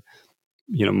 Sometimes they're,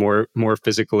 more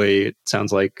physically, it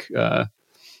sounds like,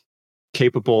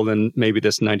 capable than maybe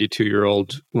this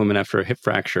 92-year-old woman after a hip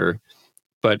fracture.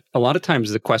 But a lot of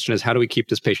times the question is, how do we keep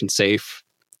this patient safe?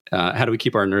 How do we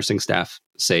keep our nursing staff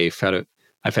safe?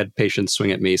 I've had patients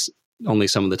swing at me only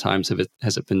some of the times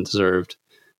has it been deserved.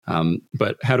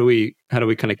 But how do we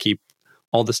kind of keep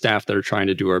all the staff that are trying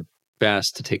to do our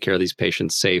best to take care of these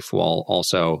patients safe while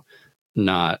also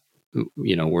not,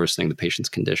 worsening the patient's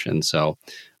condition? So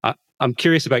I'm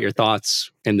curious about your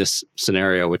thoughts in this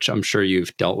scenario, which I'm sure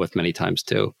you've dealt with many times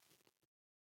too.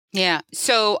 Yeah.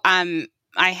 So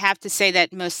I have to say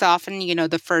that most often,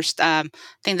 the first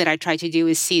thing that I try to do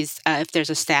is see if there's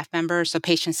a staff member, so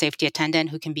patient safety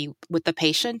attendant who can be with the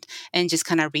patient and just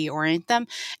kind of reorient them.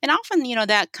 And often,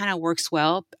 that kind of works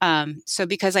well. So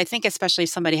because I think especially if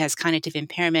somebody has cognitive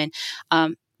impairment,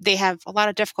 they have a lot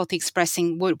of difficulty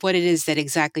expressing what it is that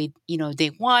exactly,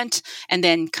 they want. And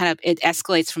then kind of it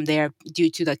escalates from there due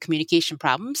to the communication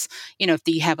problems. If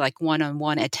you have like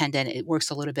one-on-one attendant, it works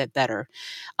a little bit better.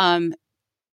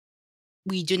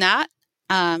 We do not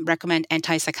recommend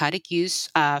antipsychotic use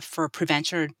for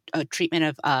prevention or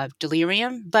treatment of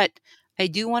delirium, but I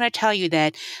do want to tell you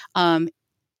that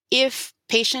if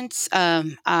patients'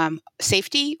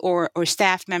 safety or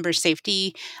staff member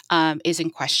safety is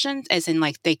in question, as in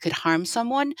like they could harm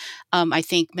someone, I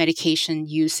think medication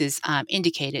use is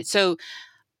indicated. So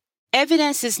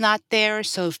evidence is not there.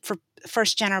 So for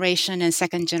first generation and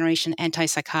second generation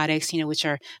antipsychotics, which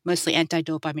are mostly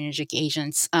antidopaminergic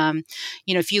agents,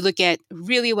 if you look at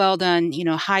really well done,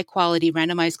 high quality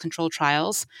randomized controlled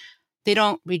trials, they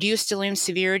don't reduce delirium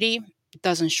severity. It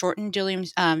doesn't shorten delirium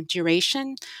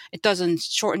duration. It doesn't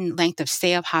shorten length of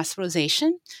stay of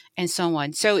hospitalization and so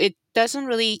on. So it doesn't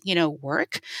really,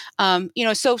 work.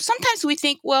 So sometimes we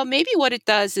think, well, maybe what it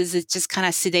does is it just kind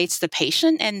of sedates the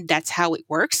patient and that's how it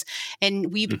works.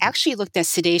 And we've actually looked at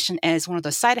sedation as one of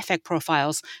the side effect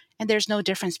profiles, and there's no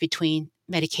difference between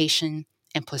medication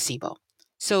and placebo.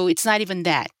 So it's not even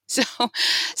that.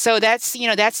 So that's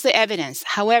the evidence.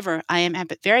 However, I am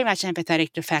very much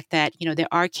empathetic to the fact that, there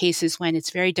are cases when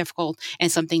it's very difficult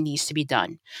and something needs to be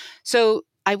done. So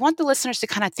I want the listeners to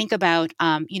kind of think about,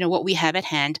 what we have at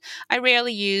hand. I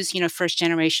rarely use, first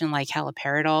generation like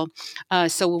haloperidol.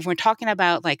 So when we're talking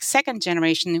about like second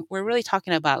generation, we're really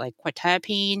talking about like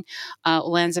quetiapine,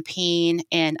 olanzapine,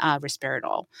 and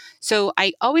risperidol. So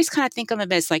I always kind of think of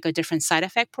them as like a different side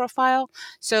effect profile.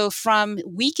 So from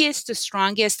weakest to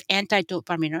strongest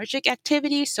antidopaminergic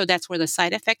activity, so that's where the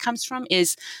side effect comes from,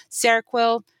 is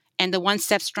Seroquel, and the one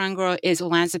step stronger is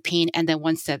olanzapine, and then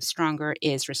one step stronger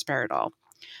is risperidol.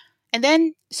 And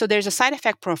then, so there's a side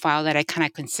effect profile that I kind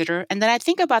of consider. And then I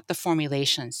think about the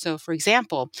formulation. So for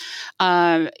example,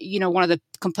 one of the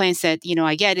complaints that,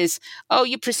 I get is, oh,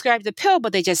 you prescribed the pill,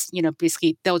 but they just,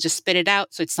 basically they'll just spit it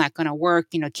out. So it's not going to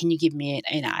work. Can you give me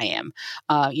an IM,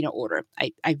 order?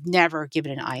 I've never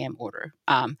given an IM order.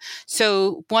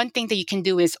 So one thing that you can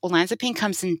do is olanzapine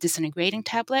comes in disintegrating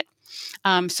tablet.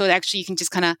 So actually you can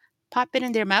just kind of pop it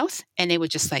in their mouth and it would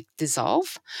just like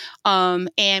dissolve. But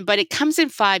it comes in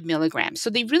 5 milligrams. So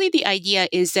the idea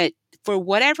is that for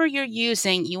whatever you're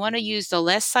using, you want to use the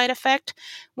less side effect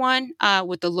one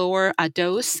with the lower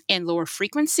dose and lower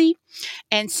frequency.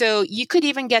 And so you could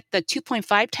even get the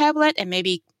 2.5 tablet and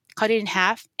maybe cut it in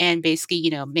half and basically,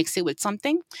 mix it with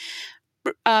something.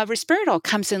 Risperidol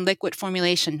comes in liquid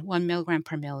formulation, 1 milligram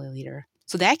per milliliter.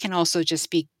 So that can also just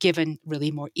be given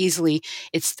really more easily.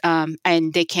 It's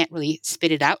and they can't really spit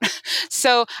it out.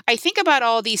 So I think about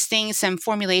all these things and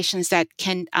formulations that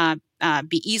can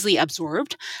be easily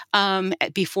absorbed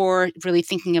before really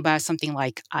thinking about something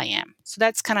like IM. So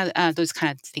that's kind of those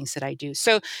kind of things that I do.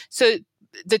 So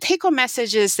the take-home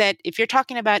message is that if you're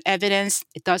talking about evidence,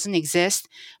 it doesn't exist,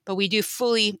 but we do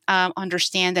fully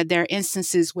understand that there are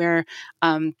instances where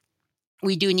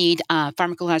we do need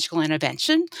pharmacological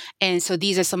intervention. And so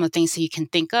these are some of the things that you can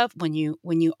think of when you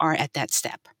are at that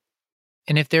step.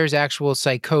 And if there's actual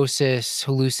psychosis,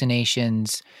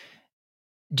 hallucinations,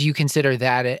 do you consider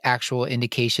that an actual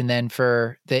indication then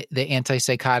for the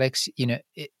antipsychotics,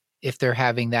 if they're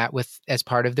having that as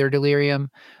part of their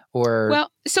delirium? Or well,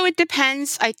 so it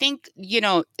depends. I think,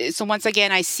 so once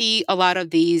again, I see a lot of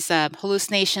these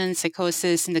hallucinations,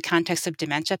 psychosis in the context of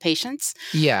dementia patients.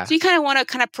 Yeah. So you kind of want to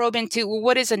kind of probe into, well,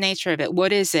 what is the nature of it?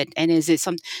 What is it? And is it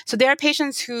so there are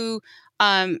patients who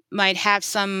might have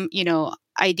some,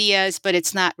 ideas, but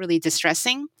it's not really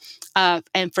distressing.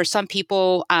 And for some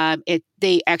people,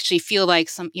 they actually feel like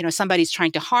somebody's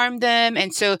trying to harm them.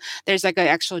 And so there's like an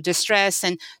actual distress.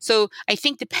 And so I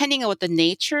think depending on what the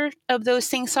nature of those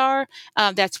things are,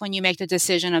 that's when you make the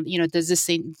decision of, does this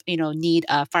thing, need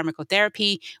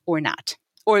pharmacotherapy or not?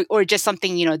 Or just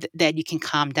something, that you can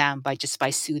calm down by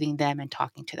soothing them and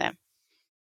talking to them.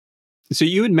 So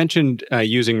you had mentioned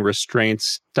using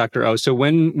restraints, Dr. O. So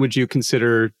when would you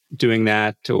consider doing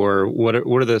that, or what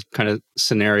are the kind of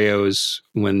scenarios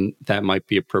when that might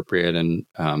be appropriate? And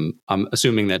I'm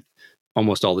assuming that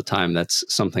almost all the time, that's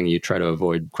something you try to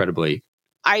avoid incredibly.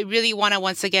 I really want to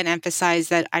once again emphasize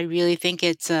that I really think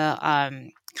it's a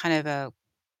kind of a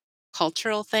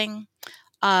cultural thing.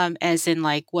 As in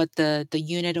like what the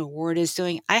unit or ward is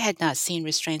doing. I had not seen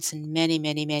restraints in many,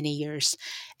 many, many years.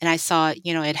 And I saw,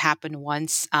 it happen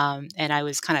once, and I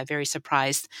was kind of very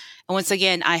surprised. And once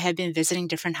again, I had been visiting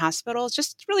different hospitals,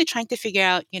 just really trying to figure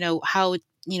out, how,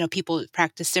 people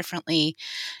practice differently.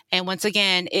 And once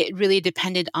again, it really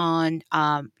depended on,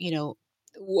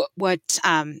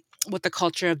 what the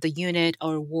culture of the unit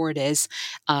or ward is,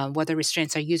 whether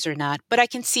restraints are used or not. But I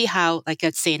can see how, like,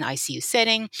 let's say an ICU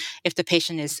setting, if the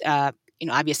patient is,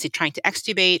 obviously trying to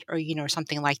extubate or, or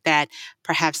something like that,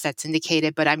 perhaps that's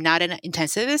indicated. But I'm not an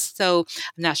intensivist, so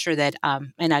I'm not sure that,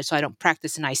 so I don't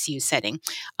practice an ICU setting.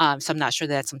 So I'm not sure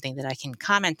that's something that I can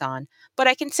comment on. But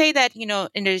I can say that, in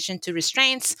addition to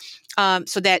restraints,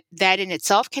 so that in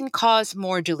itself can cause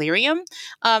more delirium.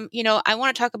 I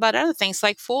want to talk about other things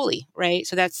like Foley, right?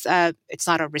 So that's it's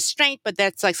not a restraint, but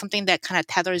that's like something that kind of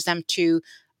tethers them to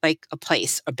like a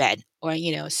place, a bed, or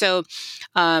So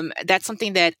that's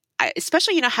something that.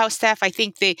 Especially, house staff, I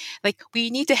think we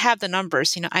need to have the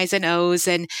numbers, I's and O's.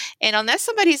 And unless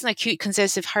somebody's in acute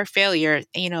congestive heart failure,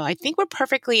 I think we're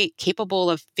perfectly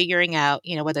capable of figuring out,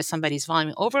 whether somebody's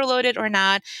volume overloaded or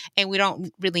not. And we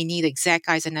don't really need exact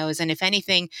I's and O's. And if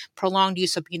anything, prolonged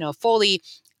use of, Foley,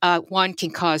 one can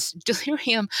cause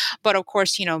delirium, but of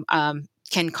course,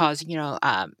 can cause,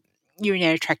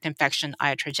 urinary tract infection,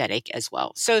 iatrogenic as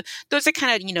well. So those are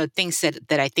kind of, things that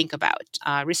I think about.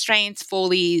 Restraints,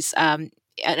 Foleys,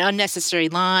 unnecessary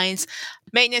lines,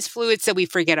 maintenance fluids that we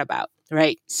forget about,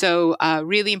 right? So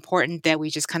really important that we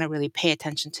just kind of really pay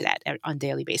attention to that on a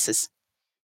daily basis.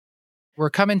 We're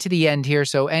coming to the end here.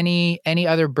 So any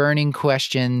other burning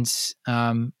questions?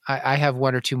 I have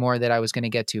one or two more that I was going to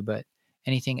get to, but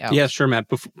anything else? Yeah, sure, Matt.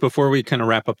 Before we kind of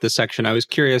wrap up this section, I was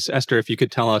curious, Esther, if you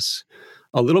could tell us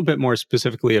a little bit more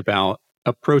specifically about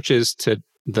approaches to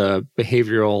the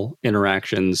behavioral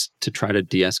interactions to try to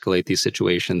de-escalate these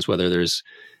situations, whether there's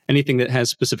anything that has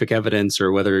specific evidence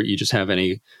or whether you just have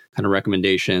any kind of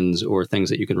recommendations or things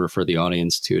that you can refer the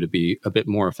audience to be a bit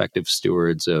more effective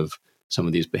stewards of some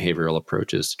of these behavioral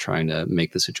approaches to trying to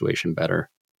make the situation better.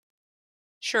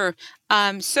 Sure.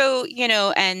 So,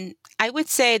 and I would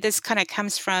say this kind of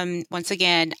comes from, once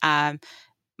again,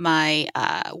 my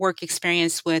work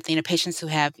experience with patients who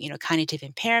have cognitive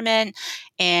impairment,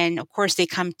 and of course they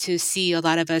come to see a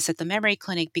lot of us at the memory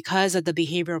clinic because of the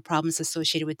behavioral problems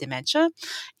associated with dementia.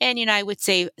 And I would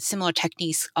say similar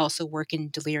techniques also work in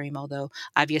delirium, although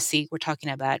obviously we're talking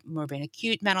about more of an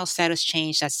acute mental status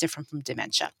change that's different from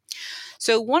dementia.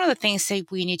 So one of the things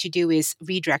that we need to do is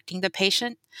redirecting the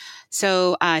patient.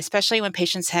 So especially when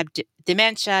patients have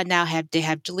dementia, they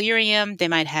have delirium, they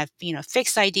might have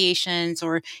fixed ideations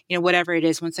or whatever it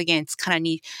is. Once again, it's kind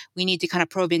of we need to kind of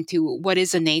probe into what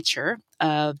is the nature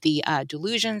of the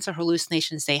delusions or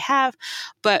hallucinations they have.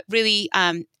 But really,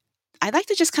 I'd like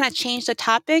to just kind of change the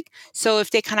topic. So if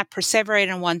they kind of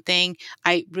perseverate on one thing,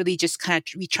 I really just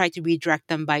we try to redirect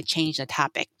them by changing the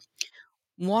topic.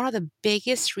 One of the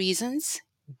biggest reasons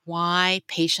why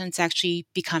patients actually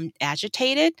become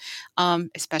agitated,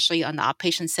 especially on the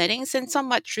outpatient settings, and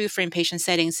somewhat true for inpatient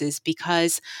settings, is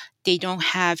because they don't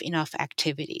have enough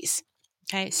activities.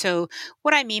 Okay, so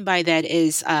what I mean by that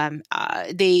is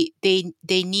they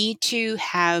need to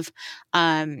have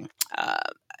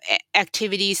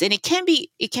activities, and it can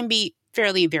be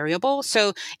fairly variable.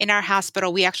 So in our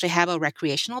hospital, we actually have a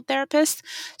recreational therapist.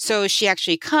 So she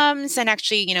actually comes and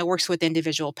actually, works with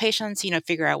individual patients,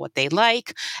 figure out what they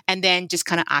like, and then just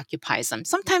kind of occupies them.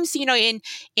 Sometimes,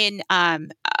 in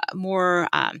more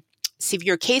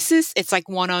severe cases, it's like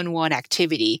one-on-one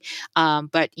activity.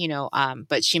 But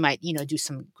she might, do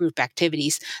some group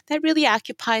activities that really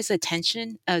occupies the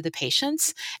attention of the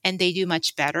patients, and they do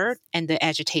much better, and the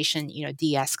agitation,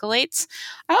 de-escalates.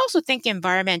 I also think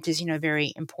environment is,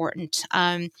 very important.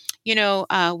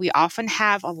 We often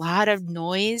have a lot of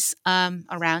noise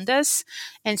around us.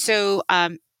 And so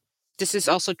this is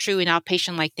also true in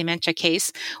outpatient like dementia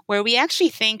case, where we actually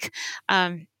think,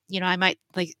 I might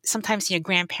like sometimes,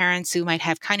 grandparents who might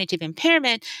have cognitive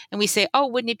impairment, and we say, oh,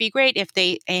 wouldn't it be great if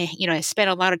they, spend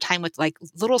a lot of time with like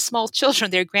little small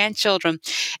children, their grandchildren.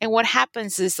 And what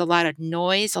happens is a lot of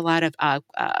noise, a lot of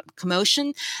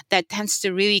commotion that tends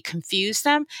to really confuse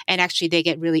them. And actually they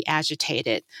get really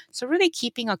agitated. So really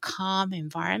keeping a calm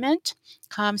environment,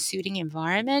 calm, soothing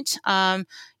environment. I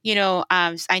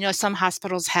know some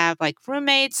hospitals have like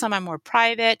roommates, some are more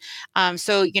private.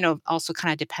 So, also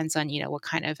kind of depends on, what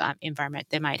kind of environment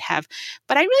they might have.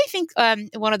 But I really think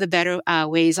one of the better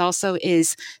ways also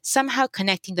is somehow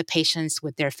connecting the patients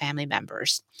with their family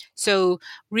members. So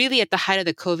really at the height of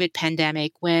the COVID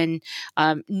pandemic, when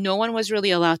no one was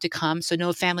really allowed to come, so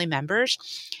no family members,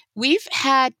 we've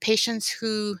had patients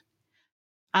who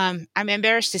I'm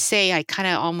embarrassed to say, I kind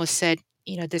of almost said,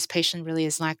 this patient really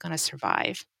is not going to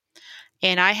survive.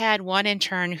 And I had one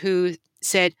intern who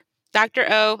said, Dr.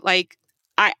 O, like,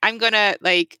 I'm going to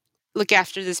look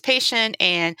after this patient.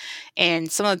 And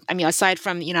some of, aside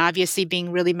from, obviously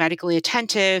being really medically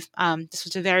attentive, this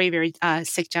was a very, very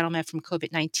sick gentleman from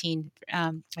COVID-19,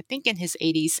 I think in his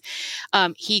 80s.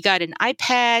 He got an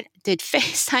iPad, did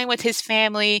FaceTime with his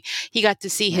family. He got to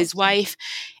see his wife.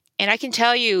 And I can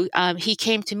tell you, he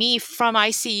came to me from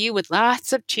ICU with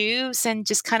lots of tubes and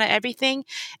just kind of everything.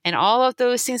 And all of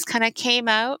those things kind of came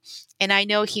out. And I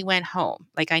know he went home.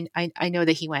 I know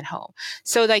that he went home.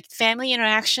 So family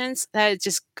interactions, that is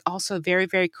just also very,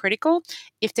 very critical.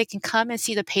 If they can come and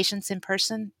see the patients in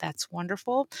person, that's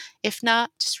wonderful. If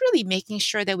not, just really making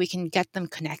sure that we can get them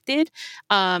connected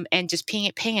and just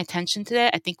paying attention to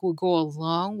that, I think will go a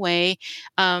long way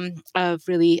of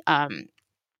really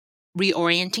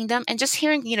reorienting them, and just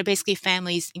hearing, basically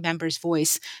families members'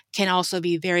 voice can also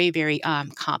be very, very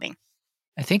calming.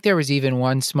 I think there was even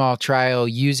one small trial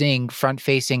using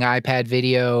front-facing iPad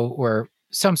video or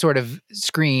some sort of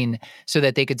screen so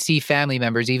that they could see family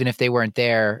members even if they weren't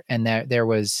there. And there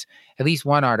was at least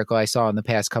one article I saw in the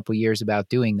past couple of years about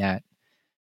doing that.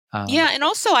 Yeah, and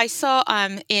also I saw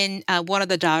in one of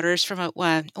the daughters from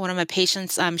one of my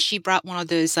patients, she brought one of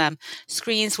those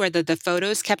screens where the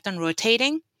photos kept on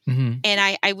rotating. Mm-hmm.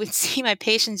 And I would see my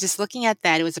patients just looking at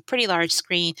that. It was a pretty large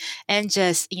screen and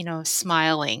just,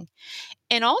 smiling.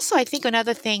 And also, I think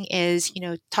another thing is,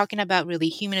 talking about really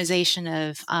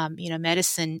humanization of,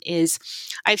 medicine is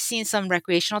I've seen some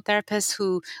recreational therapists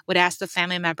who would ask the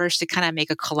family members to kind of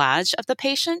make a collage of the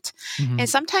patient. Mm-hmm. And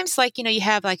sometimes you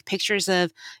have pictures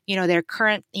of, their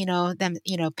current, them,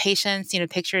 patients,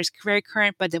 pictures very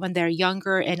current, but when they're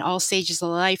younger and all stages of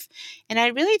life. And I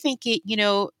really think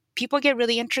people get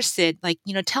really interested,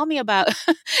 tell me about,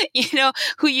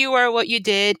 who you are, what you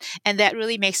did. And that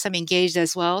really makes them engaged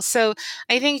as well. So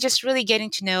I think just really getting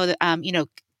to know that,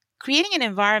 creating an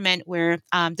environment where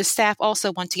the staff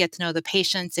also want to get to know the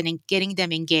patients and getting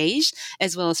them engaged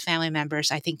as well as family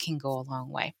members, I think can go a long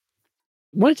way.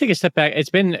 I want to take a step back. It's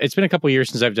been a couple of years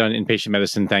since I've done inpatient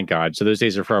medicine, thank God. So those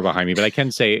days are far behind me. But I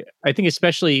can say, I think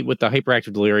especially with the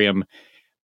hyperactive delirium,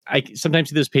 I sometimes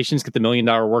see those patients get the $1 million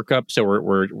workup. So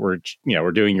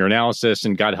we're doing your analysis,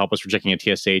 and God help us, we're checking a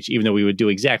TSH, even though we would do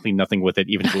exactly nothing with it,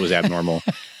 even if it was abnormal,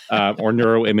 or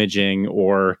neuroimaging,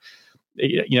 or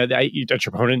a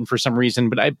troponin for some reason.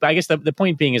 But I guess the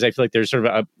point being is I feel like there's sort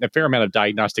of a fair amount of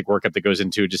diagnostic workup that goes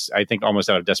into just, I think,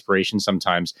 almost out of desperation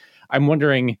sometimes. I'm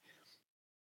wondering,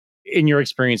 in your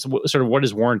experience, sort of what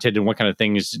is warranted and what kind of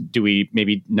things do we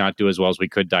maybe not do as well as we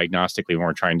could diagnostically when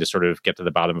we're trying to sort of get to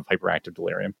the bottom of hyperactive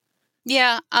delirium?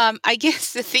 Yeah, I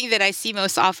guess the thing that I see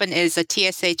most often is a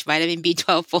TSH, vitamin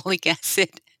B12, folic acid.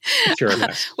 Sure,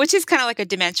 yes. Which is kind of like a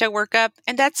dementia workup,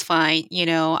 and that's fine.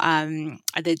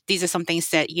 These are some things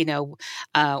that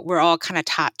we're all kind of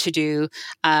taught to do.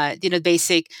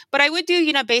 Basic. But I would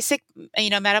do basic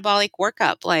metabolic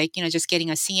workup, just getting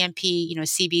a CMP,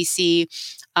 CBC.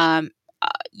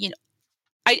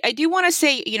 I do want to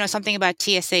say, something about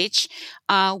TSH.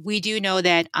 We do know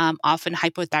that often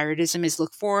hypothyroidism is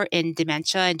looked for in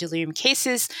dementia and delirium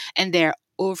cases, and they're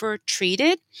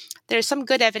over-treated. There's some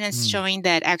good evidence showing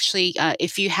that actually,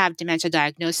 if you have dementia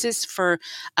diagnosis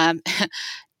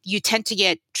you tend to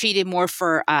get treated more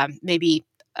for maybe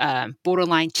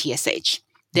borderline TSH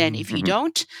than if you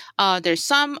don't. There's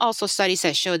some also studies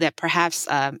that show that perhaps,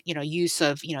 use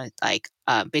of,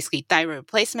 basically thyroid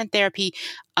replacement therapy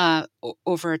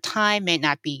over time may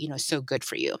not be, so good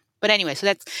for you. But anyway, so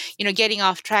that's, getting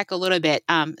off track a little bit.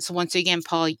 So once again,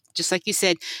 Paul, just like you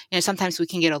said, sometimes we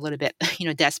can get a little bit,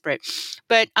 desperate.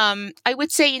 But I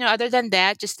would say, other than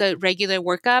that, just the regular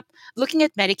workup, looking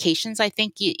at medications, I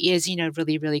think is,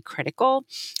 really, really critical.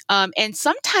 And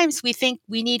sometimes we think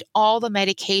we need all the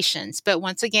medications, but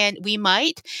once again, we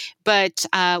might, but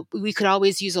we could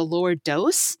always use a lower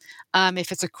dose.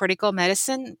 If it's a critical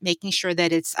medicine, making sure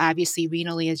that it's obviously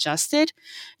renally adjusted.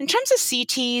 In terms of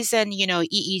CTs and,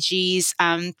 EEGs,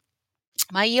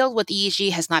 my yield with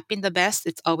EEG has not been the best.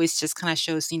 It's always just kind of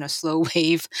shows, slow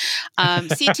wave.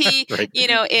 CT, Right.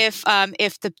 If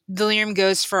the delirium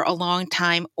goes for a long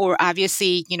time, or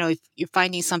obviously, if you're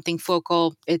finding something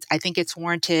focal, I think it's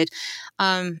warranted.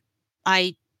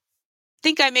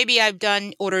 think I've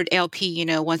ordered LP,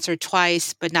 once or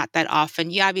twice, but not that often.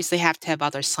 You obviously have to have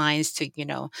other signs to,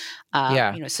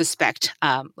 suspect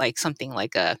like something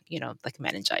like like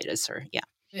meningitis or yeah.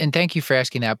 And thank you for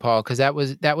asking that, Paul, because that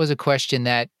was a question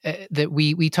that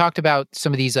we talked about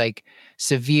some of these like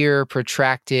severe,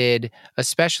 protracted,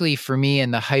 especially for me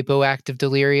in the hypoactive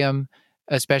delirium,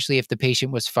 especially if the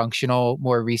patient was functional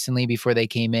more recently before they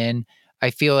came in. I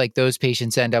feel like those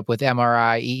patients end up with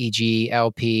MRI, EEG,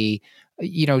 LP,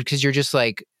 because you're just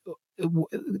like,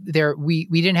 we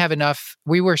didn't have enough.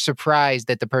 We were surprised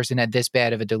that the person had this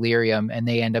bad of a delirium and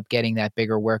they end up getting that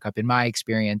bigger workup in my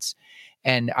experience.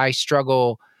 And I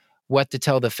struggle what to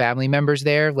tell the family members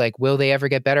there. Like, will they ever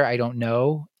get better? I don't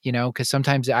know, because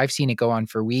sometimes I've seen it go on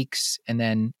for weeks and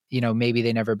then, maybe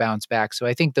they never bounce back. So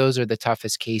I think those are the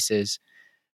toughest cases.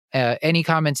 Any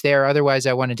comments there? Otherwise,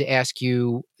 I wanted to ask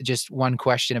you just one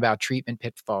question about treatment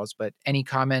pitfalls, but any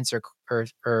comments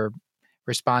or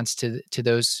response to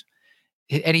those?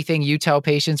 Anything you tell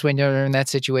patients when you're in that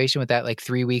situation with that like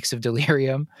 3 weeks of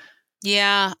delirium?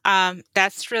 Yeah,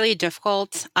 that's really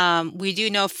difficult. We do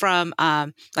know from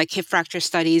like hip fracture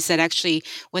studies that actually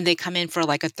when they come in for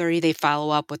like a 30-day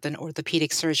follow-up with an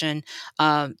orthopedic surgeon,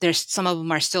 there's some of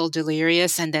them are still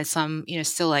delirious, and then some,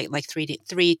 still like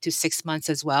 3 to 6 months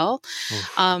as well.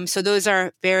 So those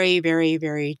are very, very,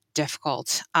 very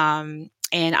difficult.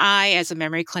 And I, as a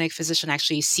memory clinic physician,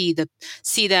 actually see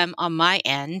them on my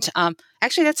end.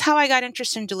 Actually, that's how I got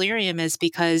interested in delirium, is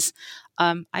because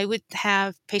I would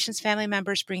have patients' family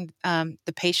members bring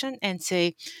the patient and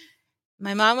say,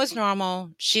 my mom was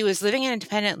normal. She was living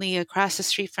independently across the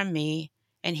street from me,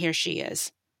 and here she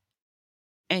is.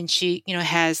 And she,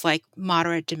 has like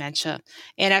moderate dementia.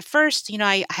 And at first,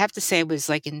 I have to say I was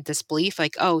like in disbelief,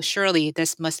 like, oh, surely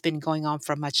this must have been going on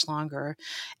for much longer.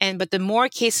 But the more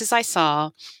cases I saw,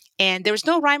 and there was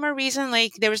no rhyme or reason,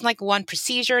 like there was like one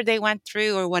procedure they went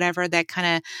through or whatever that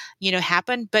kind of,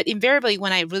 happened. But invariably,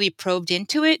 when I really probed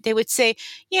into it, they would say,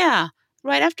 yeah,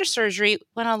 right after surgery,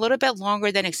 went a little bit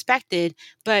longer than expected,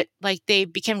 but like they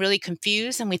became really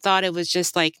confused and we thought it was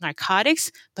just like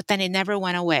narcotics, but then it never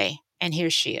went away. And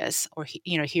here she is, or,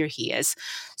 here he is.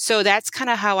 So that's kind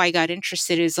of how I got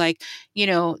interested, is like,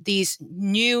 these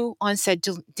new onset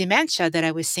dementia that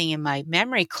I was seeing in my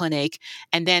memory clinic,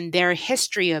 and then their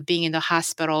history of being in the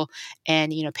hospital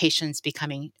and, patients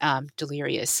becoming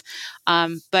delirious.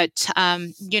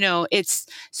 It's,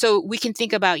 so we can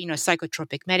think about,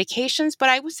 psychotropic medications, but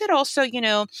I would say also,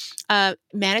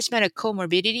 management of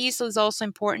comorbidities is also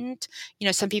important.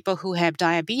 Some people who have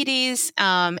diabetes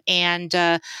and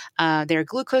their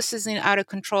glucose is out of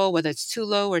control, whether it's too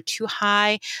low or too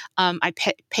high. I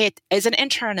pay it as an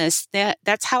internist.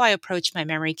 That's how I approach my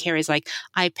memory care, is like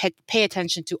I pay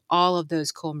attention to all of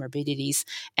those comorbidities,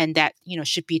 and that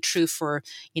should be true for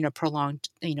prolonged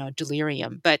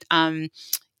delirium. But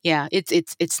yeah,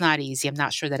 it's not easy. I'm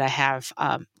not sure that I have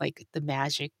like the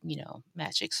magic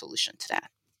solution to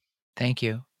that. Thank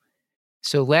you.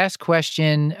 So last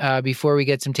question before we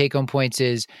get some take-home points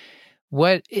is,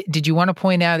 what did you want to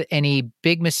point out any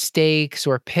big mistakes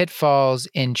or pitfalls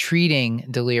in treating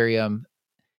delirium?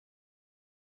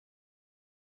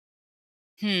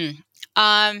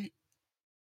 I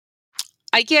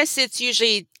guess it's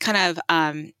usually kind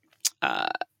of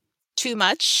too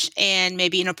much and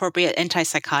maybe inappropriate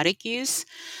antipsychotic use.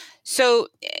 So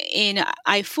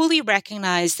I fully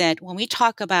recognize that when we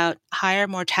talk about higher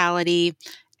mortality,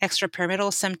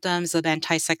 extrapyramidal symptoms of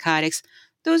antipsychotics,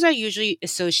 those are usually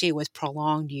associated with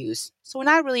prolonged use. So we're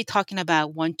not really talking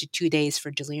about 1 to 2 days for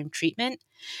delirium treatment.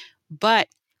 But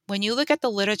when you look at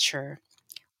the literature,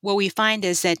 what we find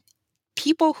is that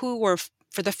people who were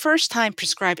for the first time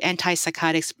prescribed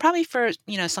antipsychotics, probably for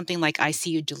something like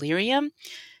ICU delirium,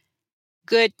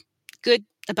 good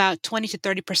about 20 to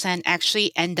 30%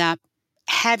 actually end up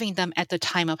having them at the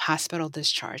time of hospital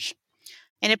discharge.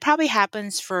 And it probably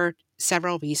happens for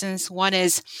several reasons. One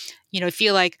is,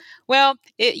 feel like, well,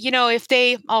 if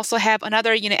they also have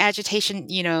another, agitation,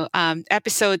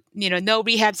 episode, no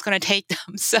rehab's going to take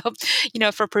them. So,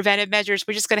 for preventive measures,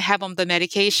 we're just going to have them the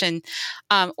medication,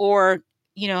 or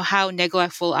how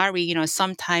neglectful are we?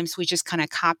 Sometimes we just kind of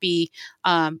copy,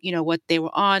 what they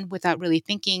were on without really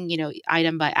thinking,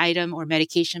 item by item or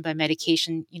medication by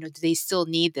medication, do they still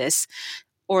need this?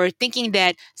 Or thinking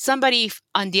that somebody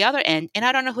on the other end, and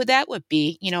I don't know who that would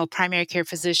be, a primary care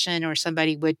physician or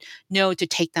somebody would know to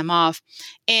take them off.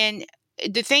 And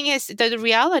the thing is, the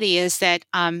reality is that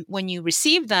when you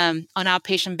receive them on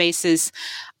outpatient basis,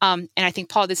 and I think,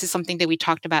 Paul, this is something that we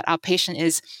talked about outpatient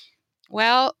is,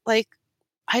 well, like,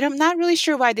 I'm not really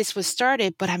sure why this was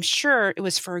started, but I'm sure it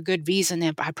was for a good reason,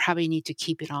 and I probably need to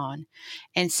keep it on.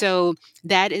 And so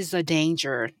that is the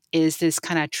danger, is this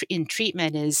kind of in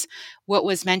treatment is what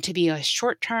was meant to be a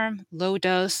short-term, low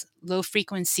dose, low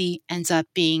frequency ends up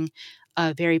being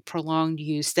a very prolonged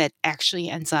use that actually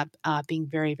ends up being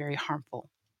very, very harmful.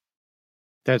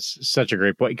 That's such a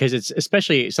great point, because it's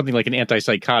especially something like an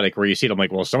antipsychotic where you see it. I'm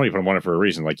like, well, somebody put them on it for a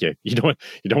reason. Like, you don't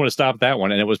want to stop that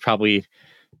one. And it was probably,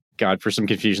 God, for some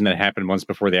confusion that happened months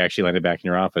before they actually landed back in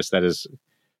your office. That is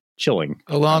chilling.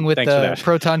 Along with the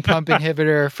proton pump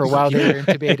inhibitor for while they were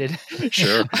intubated.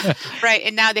 Sure. Right.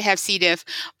 And now they have C. diff.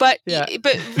 But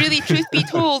really, truth be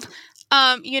told,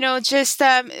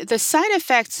 the side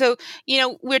effects. So,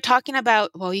 we're talking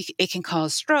about, well, it can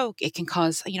cause stroke, it can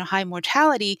cause, high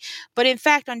mortality. But in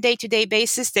fact, on day-to-day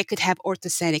basis, they could have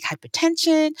orthostatic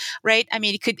hypotension, right? I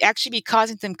mean, it could actually be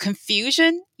causing them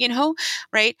confusion,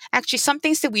 right? Actually, some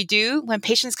things that we do when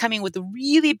patients come in with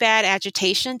really bad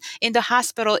agitation in the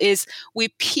hospital is we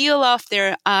peel off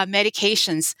their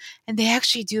medications, and they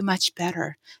actually do much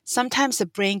better. Sometimes the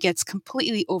brain gets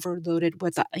completely overloaded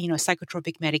with,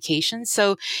 psychotropic medications.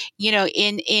 So,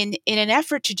 in an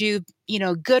effort to do,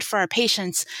 good for our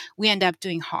patients, we end up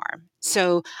doing harm.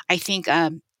 So I think,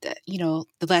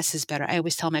 the less is better. I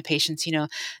always tell my patients,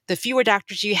 the fewer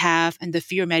doctors you have and the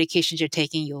fewer medications you're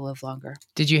taking, you'll live longer.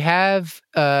 Did you have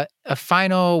a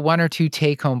final one or two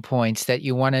take-home points that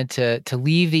you wanted to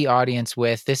leave the audience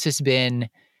with? This has been,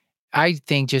 I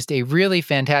think, just a really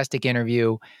fantastic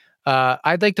interview.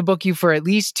 I'd like to book you for at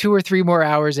least 2 or 3 more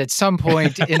hours at some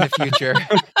point in the future.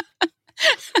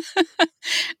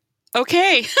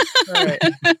 Okay. All right.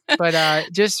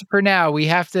 But just for now, we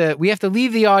have to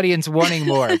leave the audience wanting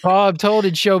more. Paul, I'm told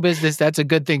in show business that's a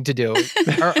good thing to do.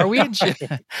 Are we in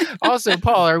also,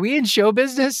 Paul, are we in show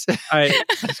business?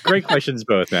 It's great questions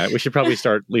both, Matt. We should probably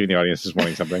start leaving the audience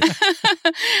wanting something.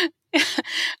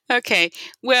 Okay.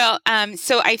 Well,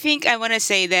 so I think I want to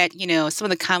say that, some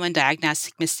of the common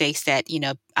diagnostic mistakes that,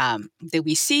 that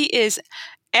we see is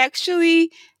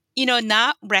actually,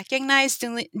 not recognize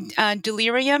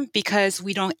delirium because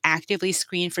we don't actively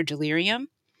screen for delirium.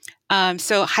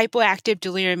 So hypoactive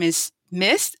delirium is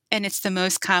missed, and it's the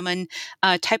most common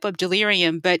type of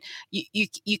delirium. But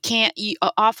you can't.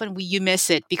 Often you miss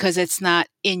it because it's not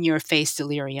in your face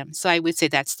delirium. So I would say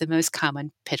that's the most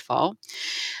common pitfall.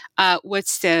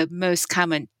 What's the most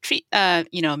common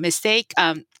mistake?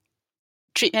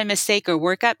 Treatment mistake or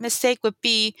workup mistake would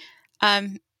be.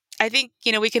 I think,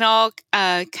 we can all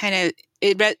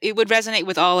it would resonate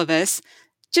with all of us.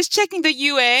 Just checking the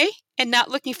UA and not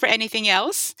looking for anything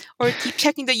else, or keep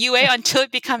checking the UA until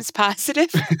it becomes positive,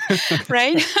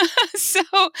 right? So,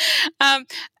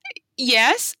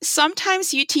 yes,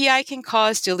 sometimes UTI can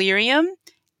cause delirium.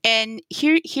 And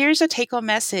here's a take-home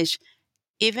message.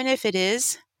 Even if it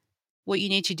is, what you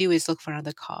need to do is look for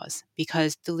another cause,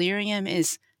 because delirium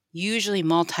is usually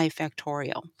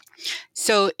multifactorial.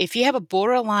 So if you have a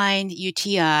borderline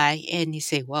UTI and you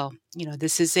say, well,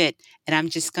 this is it, and I'm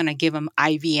just going to give them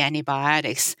IV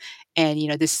antibiotics, and,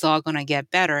 this is all going to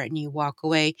get better, and you walk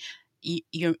away,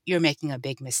 you're making a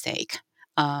big mistake,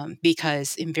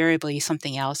 because invariably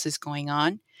something else is going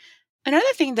on.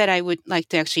 Another thing that I would like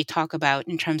to actually talk about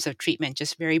in terms of treatment,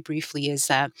 just very briefly, is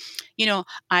that,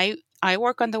 I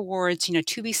work on the wards,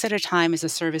 2 weeks at a time as a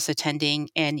service attending,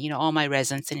 and, all my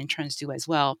residents and interns do as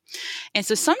well. And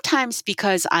so sometimes,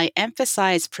 because I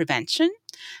emphasize prevention,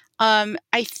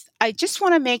 I just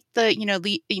want to make the,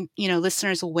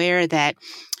 listeners aware that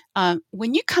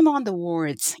when you come on the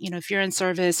wards, if you're in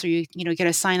service or you get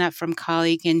a sign up from a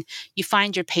colleague and you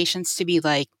find your patients to be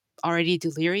like already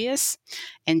delirious,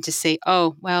 and to say,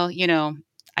 oh, well,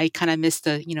 I kind of missed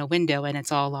the, window and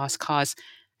it's all lost cause.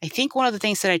 I think one of the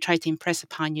things that I tried to impress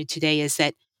upon you today is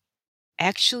that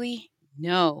actually,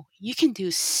 no, you can do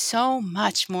so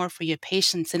much more for your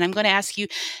patients. And I'm going to ask you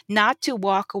not to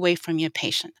walk away from your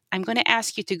patient. I'm going to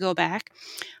ask you to go back,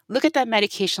 look at that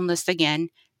medication list again,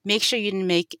 make sure you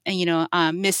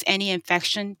didn't miss any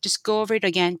infection. Just go over it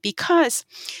again, because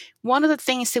one of the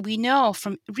things that we know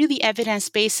from really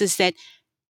evidence-based is that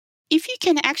if you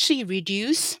can actually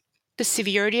reduce the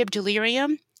severity of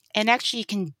delirium, and actually you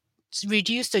can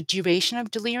reduce the duration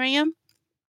of delirium,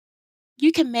 you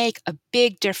can make a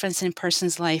big difference in a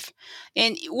person's life.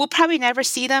 And we'll probably never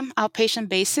see them outpatient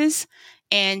basis.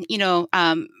 And,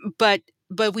 but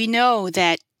we know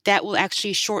that will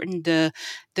actually shorten the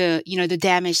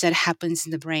damage that happens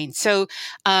in the brain. So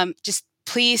just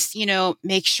please,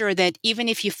 make sure that even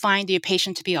if you find your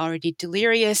patient to be already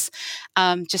delirious,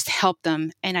 just help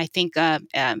them. And I think, I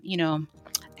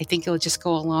think it'll just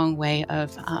go a long way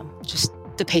of just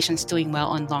the patients doing well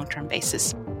on a long-term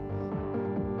basis.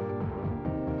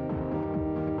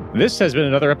 This has been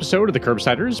another episode of the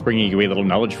Curbsiders, bringing you a little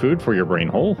knowledge food for your brain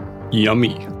hole.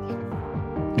 Yummy.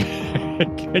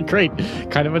 Great.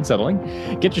 Kind of unsettling.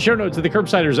 Get your show notes at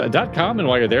thecurbsiders.com, and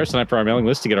while you're there, sign up for our mailing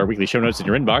list to get our weekly show notes in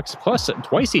your inbox. Plus,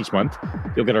 twice each month,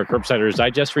 you'll get our Curbsiders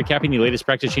Digest recapping the latest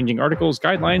practice-changing articles,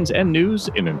 guidelines, and news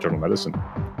in internal medicine.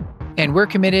 And we're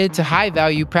committed to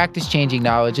high-value, practice-changing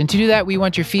knowledge. And to do that, we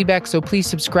want your feedback, so please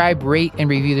subscribe, rate, and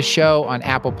review the show on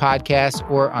Apple Podcasts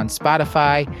or on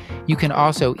Spotify. You can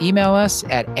also email us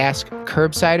at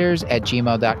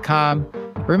askcurbsiders@gmail.com.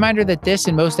 A reminder that this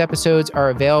and most episodes are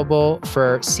available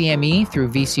for CME through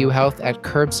VCU Health at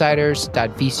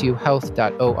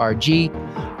curbsiders.vcuhealth.org.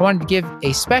 I wanted to give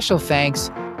a special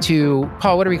thanks to,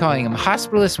 Paul, what are we calling him?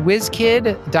 Hospitalist whiz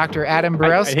kid, Dr. Adam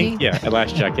Borelski. I think, at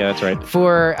last check, that's right.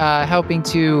 For helping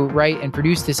to write and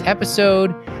produce this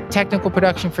episode. Technical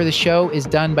production for the show is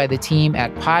done by the team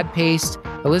at Podpaste.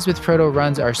 Elizabeth Proto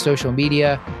runs our social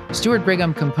media. Stuart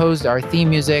Brigham composed our theme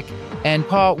music. And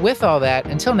Paul, with all that,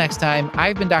 until next time,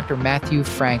 I've been Dr. Matthew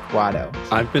Frank Watto.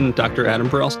 I've been Dr. Adam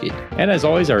Borelski. And as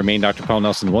always, I remain Dr. Paul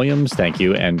Nelson Williams. Thank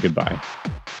you and goodbye.